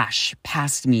flash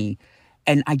past me,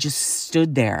 and I just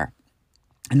stood there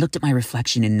and looked at my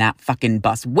reflection in that fucking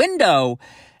bus window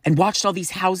and watched all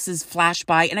these houses flash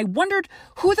by. And I wondered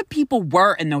who the people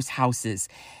were in those houses.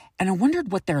 And I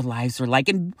wondered what their lives were like.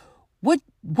 And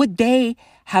would they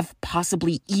have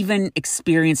possibly even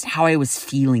experienced how I was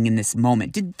feeling in this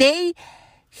moment? Did they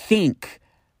think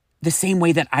the same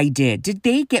way that I did? Did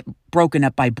they get broken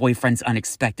up by boyfriends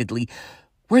unexpectedly?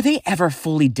 Were they ever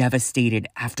fully devastated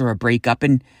after a breakup?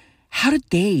 And how did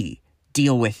they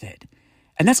deal with it?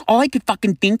 And that's all I could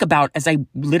fucking think about as I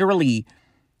literally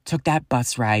took that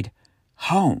bus ride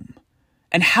home.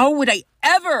 And how would I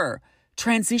ever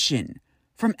transition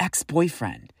from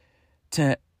ex-boyfriend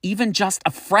to even just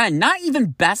a friend, not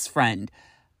even best friend,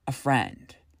 a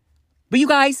friend? But you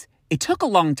guys, it took a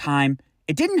long time.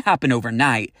 It didn't happen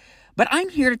overnight. But I'm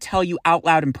here to tell you out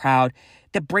loud and proud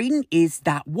that Braden is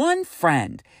that one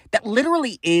friend that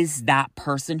literally is that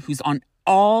person who's on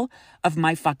all of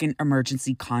my fucking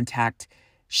emergency contact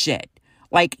shit.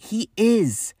 Like, he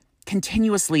is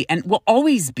continuously and will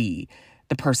always be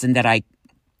the person that I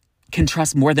can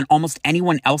trust more than almost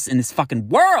anyone else in this fucking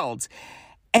world.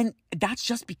 And that's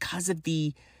just because of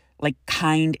the like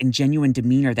kind and genuine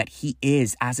demeanor that he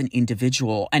is as an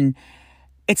individual. And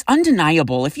it's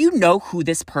undeniable. If you know who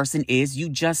this person is, you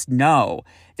just know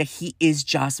that he is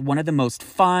just one of the most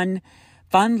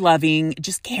fun-loving,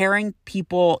 just caring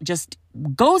people, just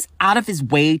goes out of his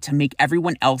way to make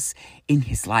everyone else in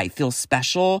his life feel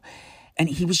special. And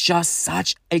he was just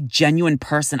such a genuine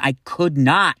person. I could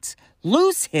not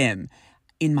lose him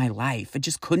in my life. It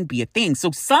just couldn't be a thing.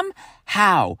 So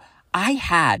somehow I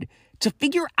had to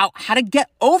figure out how to get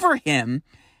over him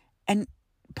and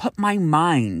put my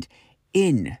mind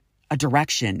in a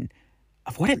direction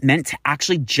of what it meant to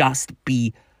actually just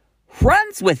be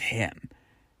friends with him.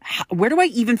 Where do I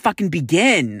even fucking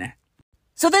begin?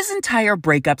 So this entire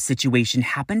breakup situation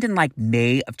happened in like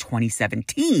May of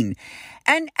 2017.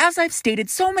 And as I've stated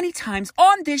so many times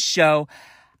on this show,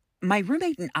 my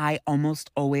roommate and I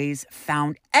almost always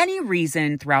found any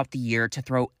reason throughout the year to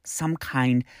throw some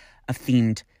kind of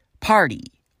themed party,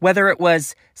 whether it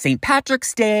was St.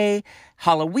 Patrick's Day,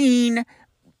 Halloween,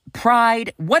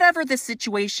 Pride, whatever the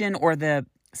situation or the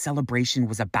celebration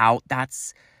was about,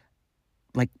 that's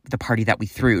like the party that we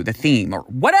threw, the theme or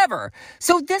whatever.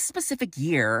 So this specific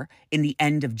year in the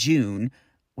end of June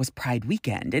was Pride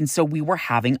weekend. And so we were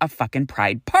having a fucking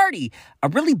Pride party, a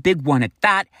really big one at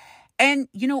that. And,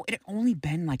 you know, it had only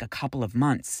been like a couple of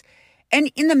months. And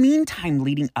in the meantime,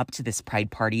 leading up to this Pride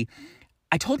party,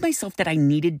 I told myself that I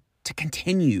needed to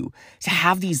continue to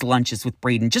have these lunches with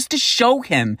Braden just to show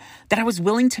him that I was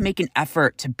willing to make an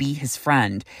effort to be his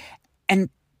friend and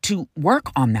to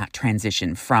work on that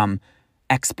transition from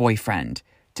ex-boyfriend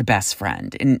to best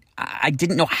friend. And I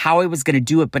didn't know how I was going to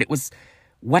do it, but it was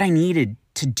what I needed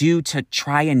to do to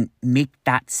try and make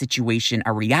that situation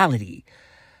a reality.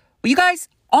 Well, you guys,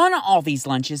 on all these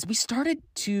lunches, we started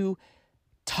to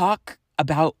talk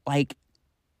about like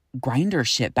Grindr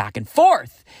shit back and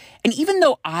forth. And even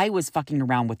though I was fucking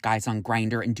around with guys on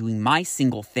Grindr and doing my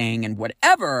single thing and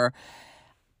whatever,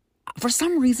 for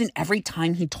some reason, every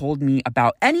time he told me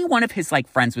about any one of his like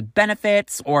friends with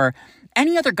benefits or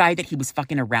any other guy that he was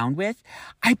fucking around with,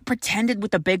 I pretended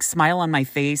with a big smile on my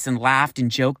face and laughed and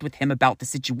joked with him about the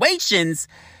situations.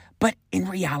 But in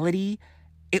reality,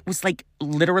 it was like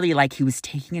literally like he was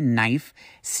taking a knife,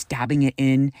 stabbing it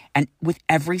in. And with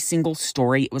every single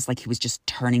story, it was like he was just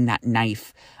turning that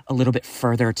knife a little bit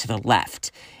further to the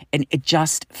left. And it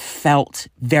just felt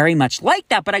very much like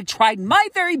that. But I tried my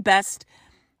very best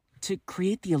to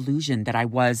create the illusion that I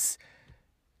was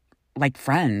like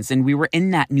friends. And we were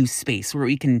in that new space where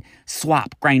we can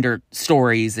swap Grindr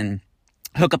stories and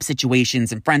hookup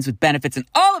situations and friends with benefits and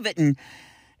all of it and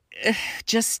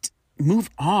just move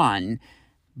on.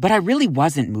 But I really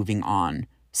wasn't moving on.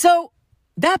 So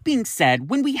that being said,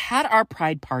 when we had our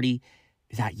Pride party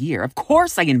that year, of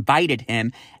course I invited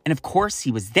him, and of course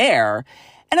he was there,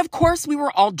 and of course we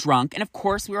were all drunk, and of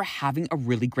course we were having a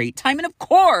really great time, and of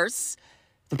course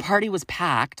the party was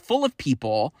packed, full of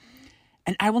people,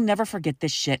 and I will never forget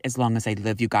this shit as long as I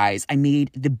live, you guys. I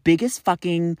made the biggest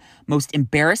fucking, most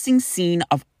embarrassing scene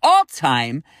of all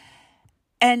time,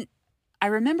 and I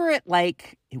remember it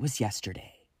like it was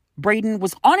yesterday. Braden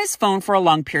was on his phone for a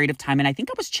long period of time, and I think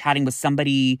I was chatting with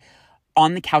somebody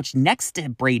on the couch next to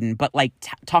Braden, but like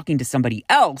talking to somebody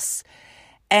else.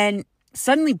 And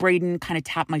suddenly Braden kind of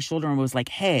tapped my shoulder and was like,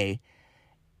 hey,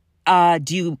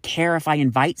 do you care if I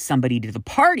invite somebody to the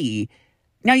party?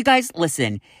 Now, you guys,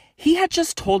 listen, he had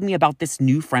just told me about this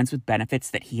new Friends with Benefits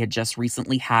that he had just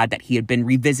recently had, that he had been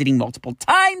revisiting multiple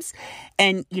times.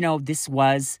 And, you know, this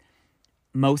was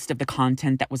most of the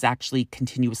content that was actually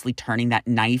continuously turning that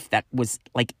knife that was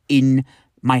like in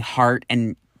my heart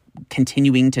and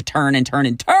continuing to turn and turn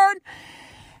and turn.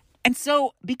 And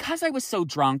so because I was so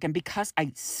drunk and because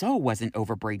I so wasn't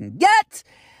over Braden yet,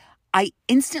 I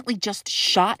instantly just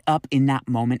shot up in that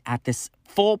moment at this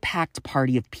full packed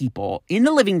party of people in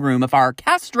the living room of our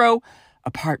Castro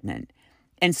apartment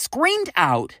and screamed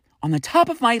out on the top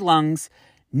of my lungs,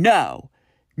 no,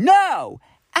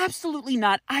 absolutely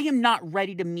not. I am not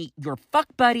ready to meet your fuck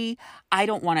buddy. I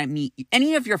don't want to meet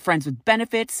any of your friends with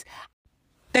benefits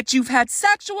that you've had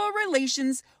sexual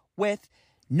relations with.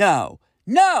 No,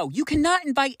 you cannot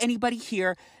invite anybody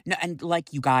here. No, and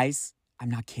like, you guys, I'm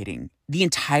not kidding. The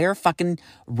entire fucking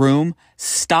room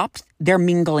stopped their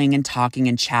mingling and talking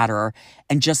and chatter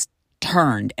and just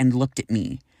turned and looked at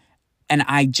me. And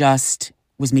I just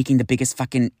was making the biggest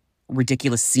fucking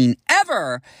ridiculous scene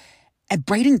ever. And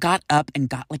Braden got up and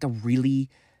got like a really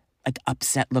like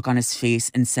upset look on his face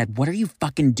and said, what are you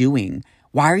fucking doing?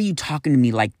 Why are you talking to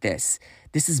me like this?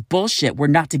 This is bullshit. We're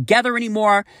not together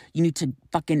anymore. You need to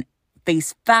fucking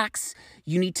face facts.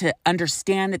 You need to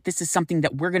understand that this is something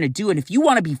that we're going to do. And if you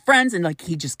want to be friends, and like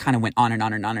he just kind of went on and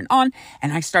on and on and on.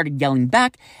 And I started yelling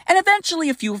back. And eventually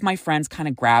a few of my friends kind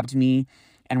of grabbed me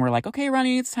and we're like, okay,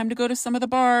 Ronnie, it's time to go to some of the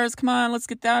bars. Come on, let's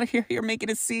get out of here. You're making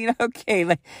a scene. Okay,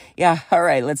 like, yeah, all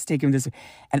right, let's take him this way.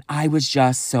 And I was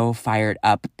just so fired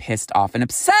up, pissed off, and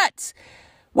upset.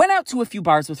 Went out to a few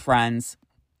bars with friends,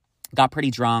 got pretty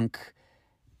drunk,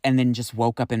 and then just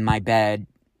woke up in my bed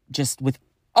just with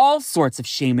all sorts of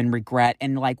shame and regret.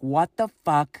 And like, what the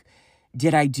fuck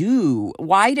did I do?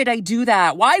 Why did I do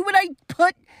that? Why would I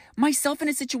put myself in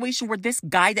a situation where this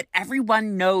guy that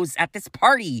everyone knows at this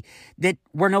party that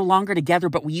we're no longer together,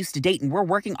 but we used to date and we're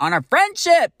working on our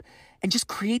friendship, and just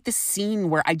create this scene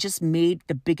where I just made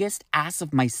the biggest ass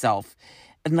of myself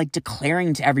and like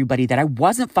declaring to everybody that I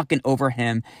wasn't fucking over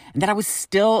him and that I was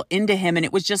still into him. And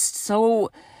it was just so,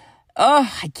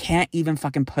 I can't even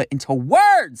fucking put into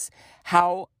words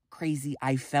how crazy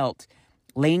I felt.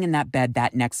 laying in that bed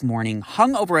that next morning,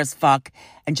 hungover as fuck,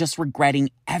 and just regretting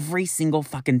every single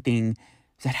fucking thing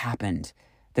that happened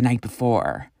the night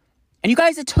before. And you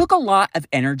guys, it took a lot of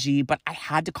energy, but I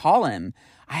had to call him.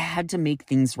 I had to make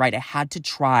things right. I had to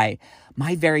try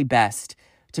my very best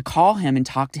to call him and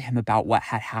talk to him about what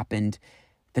had happened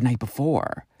the night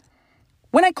before.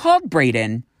 When I called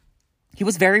Braden, he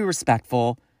was very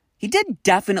respectful. He did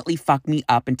definitely fuck me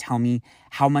up and tell me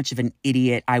how much of an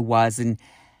idiot I was and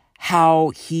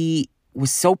how he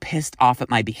was so pissed off at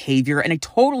my behavior. And I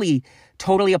totally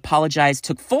apologized,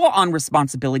 took full-on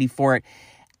responsibility for it.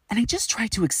 And I just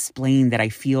tried to explain that I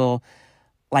feel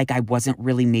like I wasn't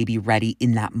really maybe ready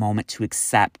in that moment to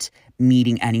accept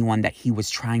meeting anyone that he was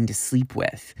trying to sleep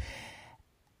with.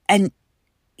 And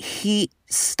he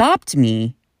stopped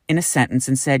me in a sentence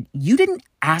and said, "You didn't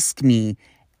ask me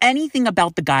anything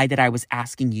about the guy that I was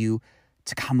asking you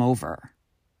to come over,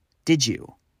 did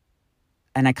you?"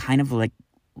 And I kind of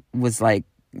was like,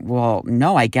 "Well,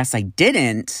 no, I guess I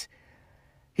didn't."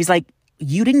 He's like,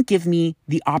 "You didn't give me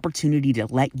the opportunity to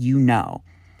let you know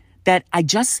that I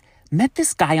just met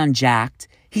this guy on Jacked.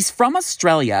 He's from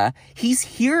Australia. He's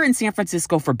here in San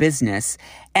Francisco for business,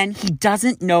 and he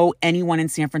doesn't know anyone in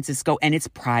San Francisco, and it's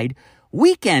Pride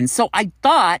weekend. So I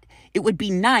thought it would be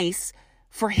nice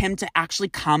for him to actually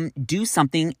come do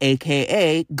something,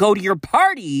 aka go to your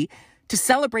party to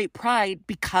celebrate Pride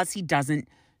because he doesn't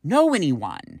know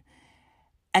anyone."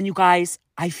 And you guys,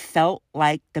 I felt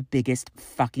like the biggest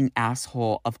fucking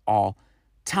asshole of all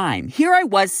time. Here I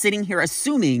was sitting here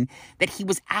assuming that he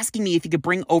was asking me if he could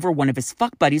bring over one of his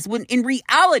fuck buddies, when in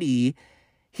reality,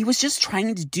 he was just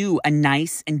trying to do a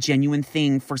nice and genuine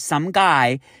thing for some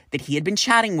guy that he had been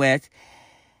chatting with.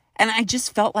 And I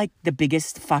just felt like the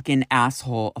biggest fucking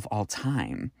asshole of all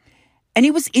time. And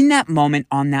it was in that moment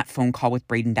on that phone call with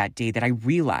Braden that day that I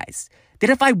realized that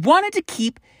if I wanted to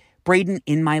keep Braden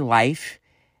in my life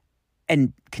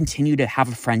and continue to have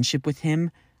a friendship with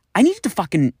him, I needed to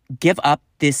fucking give up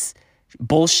this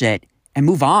bullshit and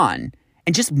move on.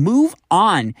 And just move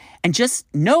on. And just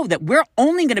know that we're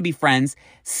only going to be friends.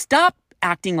 Stop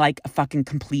acting like a fucking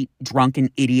complete drunken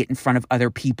idiot in front of other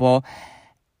people.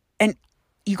 And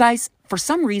you guys, for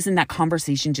some reason, that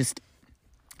conversation just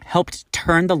helped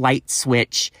turn the light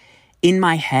switch in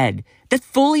my head that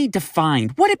fully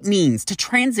defined what it means to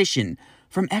transition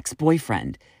from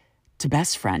ex-boyfriend to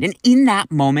best friend. And in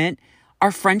that moment,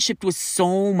 our friendship was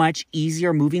so much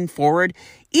easier moving forward,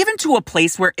 even to a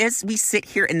place where as we sit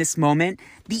here in this moment,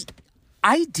 the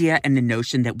idea and the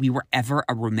notion that we were ever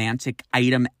a romantic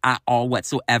item at all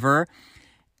whatsoever,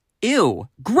 ew,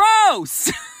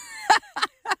 gross.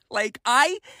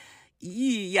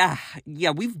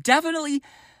 We've definitely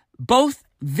both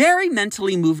very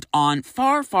mentally moved on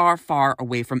far, far, far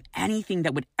away from anything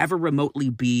that would ever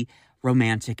remotely be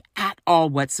romantic at all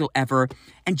whatsoever,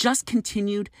 and just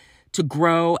continued to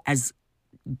grow as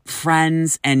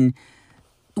friends. And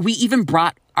we even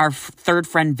brought our third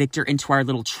friend, Victor, into our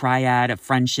little triad of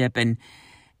friendship and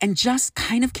just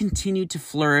kind of continued to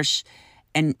flourish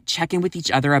and check in with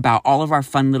each other about all of our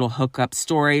fun little hookup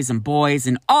stories and boys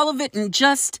and all of it. And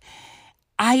just,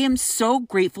 I am so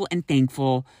grateful and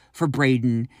thankful for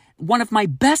Braden, one of my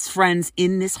best friends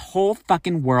in this whole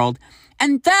fucking world.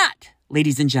 And that,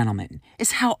 ladies and gentlemen,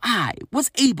 is how I was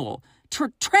able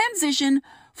to transition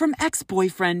from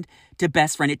ex-boyfriend to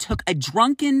best friend. It took a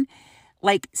drunken,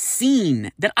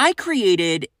 scene that I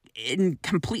created and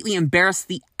completely embarrassed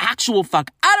the actual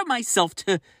fuck out of myself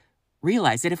to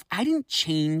realize that if I didn't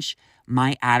change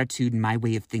my attitude and my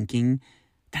way of thinking,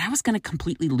 that I was going to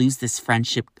completely lose this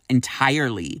friendship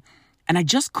entirely. And I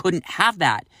just couldn't have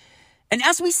that. And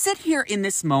as we sit here in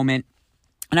this moment,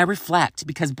 and I reflect,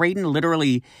 because Braden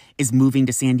literally is moving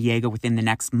to San Diego within the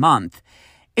next month,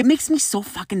 it makes me so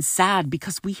fucking sad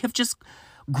because we have just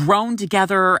grown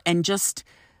together and just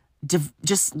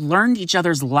learned each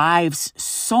other's lives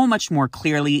so much more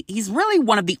clearly. He's really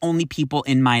one of the only people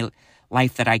in my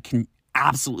life that I can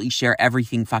absolutely share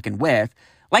everything fucking with.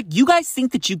 You guys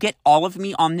think that you get all of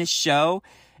me on this show?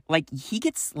 He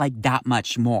gets that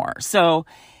much more. So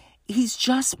he's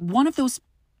just one of those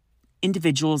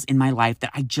individuals in my life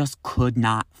that I just could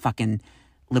not fucking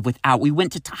live without. We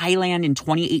went to Thailand in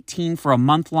 2018 for a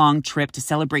month-long trip to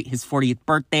celebrate his 40th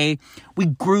birthday. We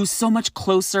grew so much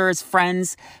closer as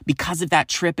friends because of that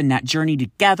trip and that journey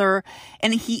together.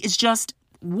 And he is just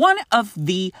one of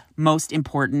the most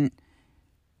important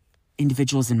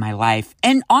individuals in my life.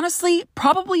 And honestly,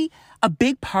 probably a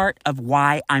big part of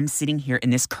why I'm sitting here in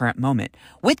this current moment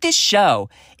with this show.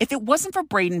 If it wasn't for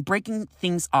Braden breaking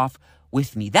things off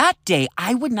with me that day,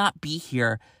 I would not be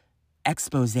here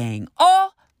exposing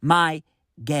all my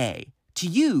gay to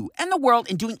you and the world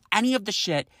and doing any of the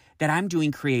shit that I'm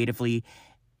doing creatively,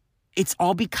 it's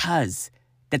all because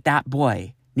that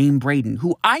boy named Braden,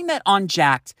 who I met on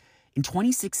Jacked in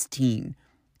 2016,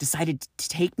 decided to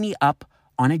take me up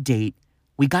on a date.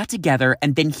 We got together,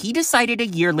 and then he decided a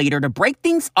year later to break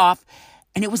things off.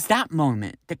 And it was that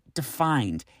moment that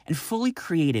defined and fully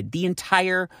created the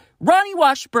entire Ronnie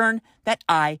Washburn that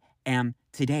I am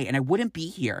today. And I wouldn't be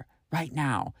here right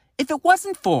now if it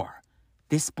wasn't for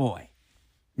this boy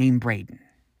named Braden.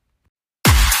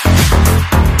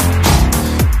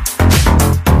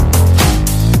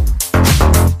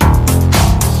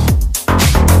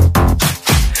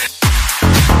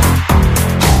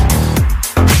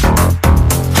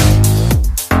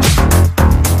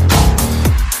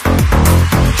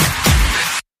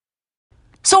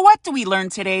 So what do we learn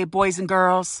today, boys and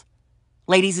girls,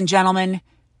 ladies and gentlemen,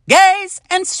 gays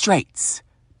and straights,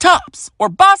 tops or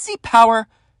bossy power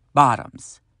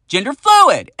bottoms, gender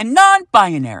fluid and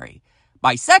non-binary,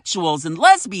 bisexuals and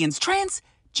lesbians,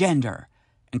 transgender,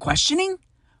 and questioning?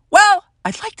 Well,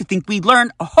 I'd like to think we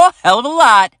learned a whole hell of a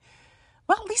lot.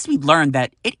 Well, at least we learned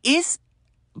that it is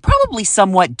probably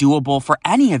somewhat doable for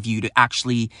any of you to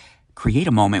actually create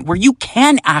a moment where you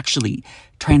can actually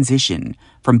transition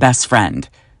from best friend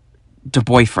to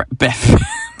boyfriend,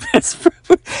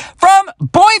 from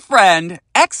boyfriend,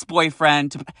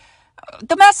 ex-boyfriend to...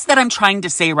 The mess that I'm trying to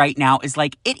say right now is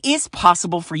like, it is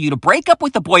possible for you to break up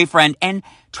with a boyfriend and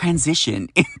transition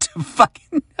into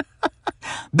fucking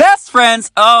best friends.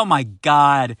 Oh my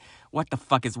God. What the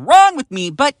fuck is wrong with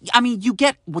me? But I mean, you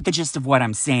get the gist of what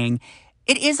I'm saying.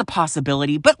 It is a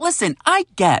possibility, but listen, I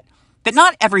get that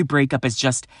not every breakup is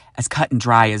just as cut and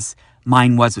dry as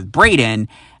mine was with Braden.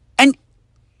 And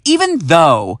even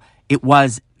though it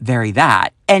was very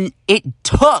that, and it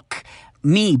took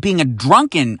me being a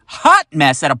drunken, hot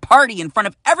mess at a party in front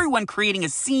of everyone, creating a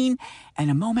scene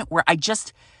and a moment where I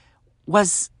just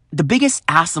was the biggest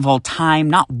ass of all time,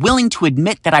 not willing to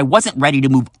admit that I wasn't ready to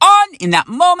move on in that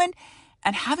moment,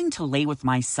 and having to lay with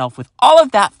myself with all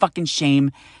of that fucking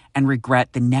shame and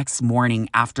regret the next morning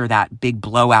after that big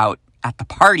blowout at the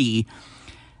party,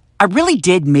 I really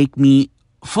did make me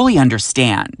fully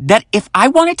understand that if I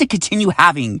wanted to continue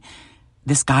having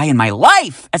this guy in my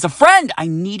life as a friend, I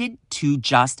needed to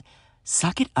just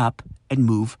suck it up and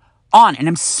move on. And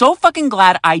I'm so fucking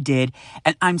glad I did.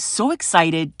 And I'm so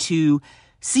excited to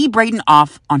see Braden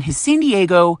off on his San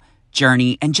Diego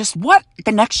journey and just what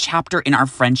the next chapter in our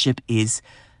friendship is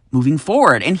moving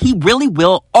forward. And he really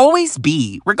will always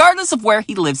be, regardless of where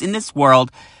he lives in this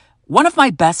world, one of my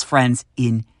best friends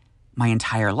in my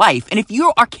entire life. And if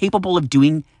you are capable of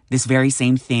doing this very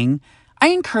same thing, I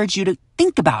encourage you to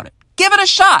think about it. Give it a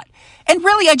shot. And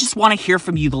really, I just want to hear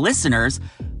from you, the listeners.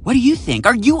 What do you think?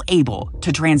 Are you able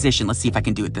to transition? Let's see if I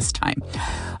can do it this time.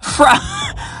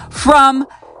 From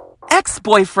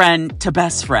ex-boyfriend to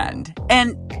best friend.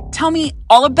 And tell me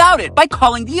all about it by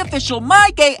calling the official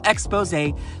My Gay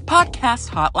Expose podcast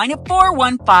hotline at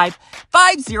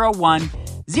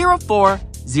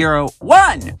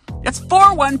 415-501-0401. That's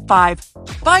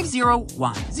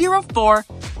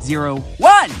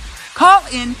 415-501-0401. Call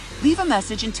in, leave a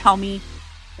message, and tell me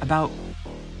about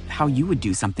how you would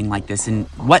do something like this and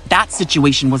what that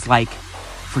situation was like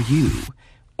for you.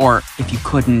 Or if you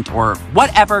couldn't, or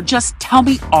whatever, just tell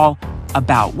me all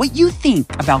about what you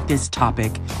think about this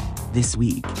topic this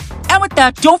week. And with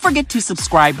that, don't forget to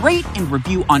subscribe, rate, and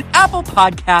review on Apple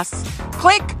Podcasts.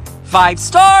 Click 5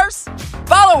 stars,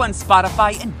 follow on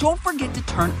Spotify, and don't forget to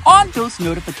turn on those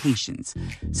notifications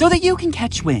so that you can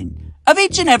catch wind of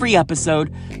each and every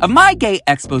episode of My Gay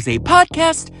Expose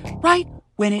podcast right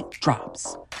when it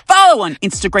drops. Follow on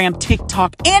Instagram,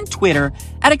 TikTok, and Twitter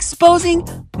at Exposing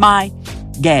My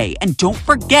Gay. And don't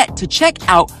forget to check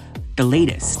out the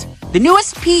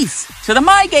newest piece to the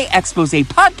My Gay Expose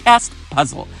podcast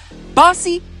puzzle,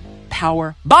 Bossy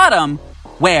Power Bottom,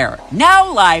 where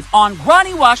now live on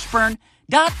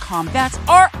RonnieWashburn.com. That's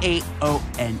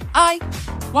RAONI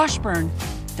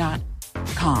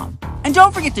Washburn.com. And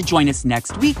don't forget to join us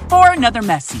next week for another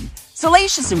messy,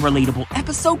 salacious, and relatable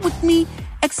episode with me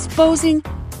exposing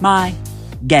my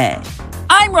gay.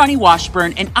 I'm Ronnie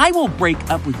Washburn, and I will break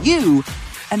up with you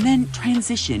and then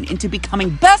transition into becoming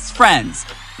best friends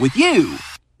with you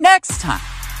next time.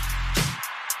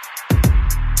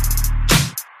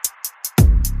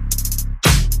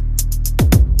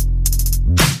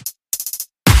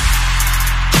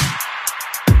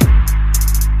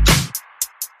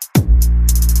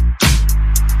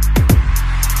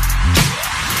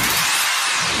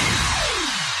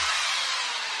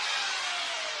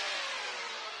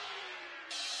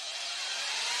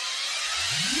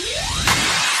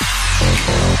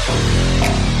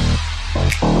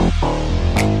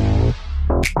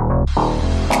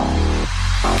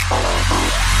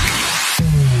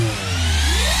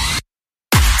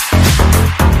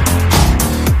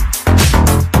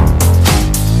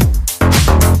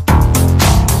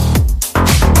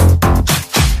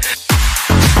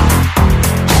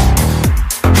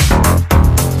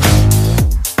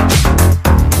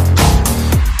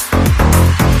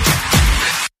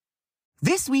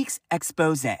 This week's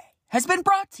expose has been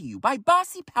brought to you by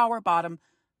Bossy Power Bottom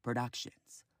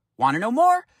Productions. Want to know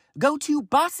more? Go to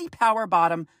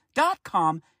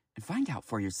bossypowerbottom.com and find out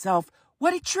for yourself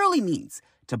what it truly means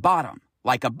to bottom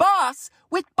like a boss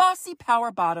with Bossy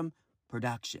Power Bottom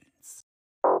Productions.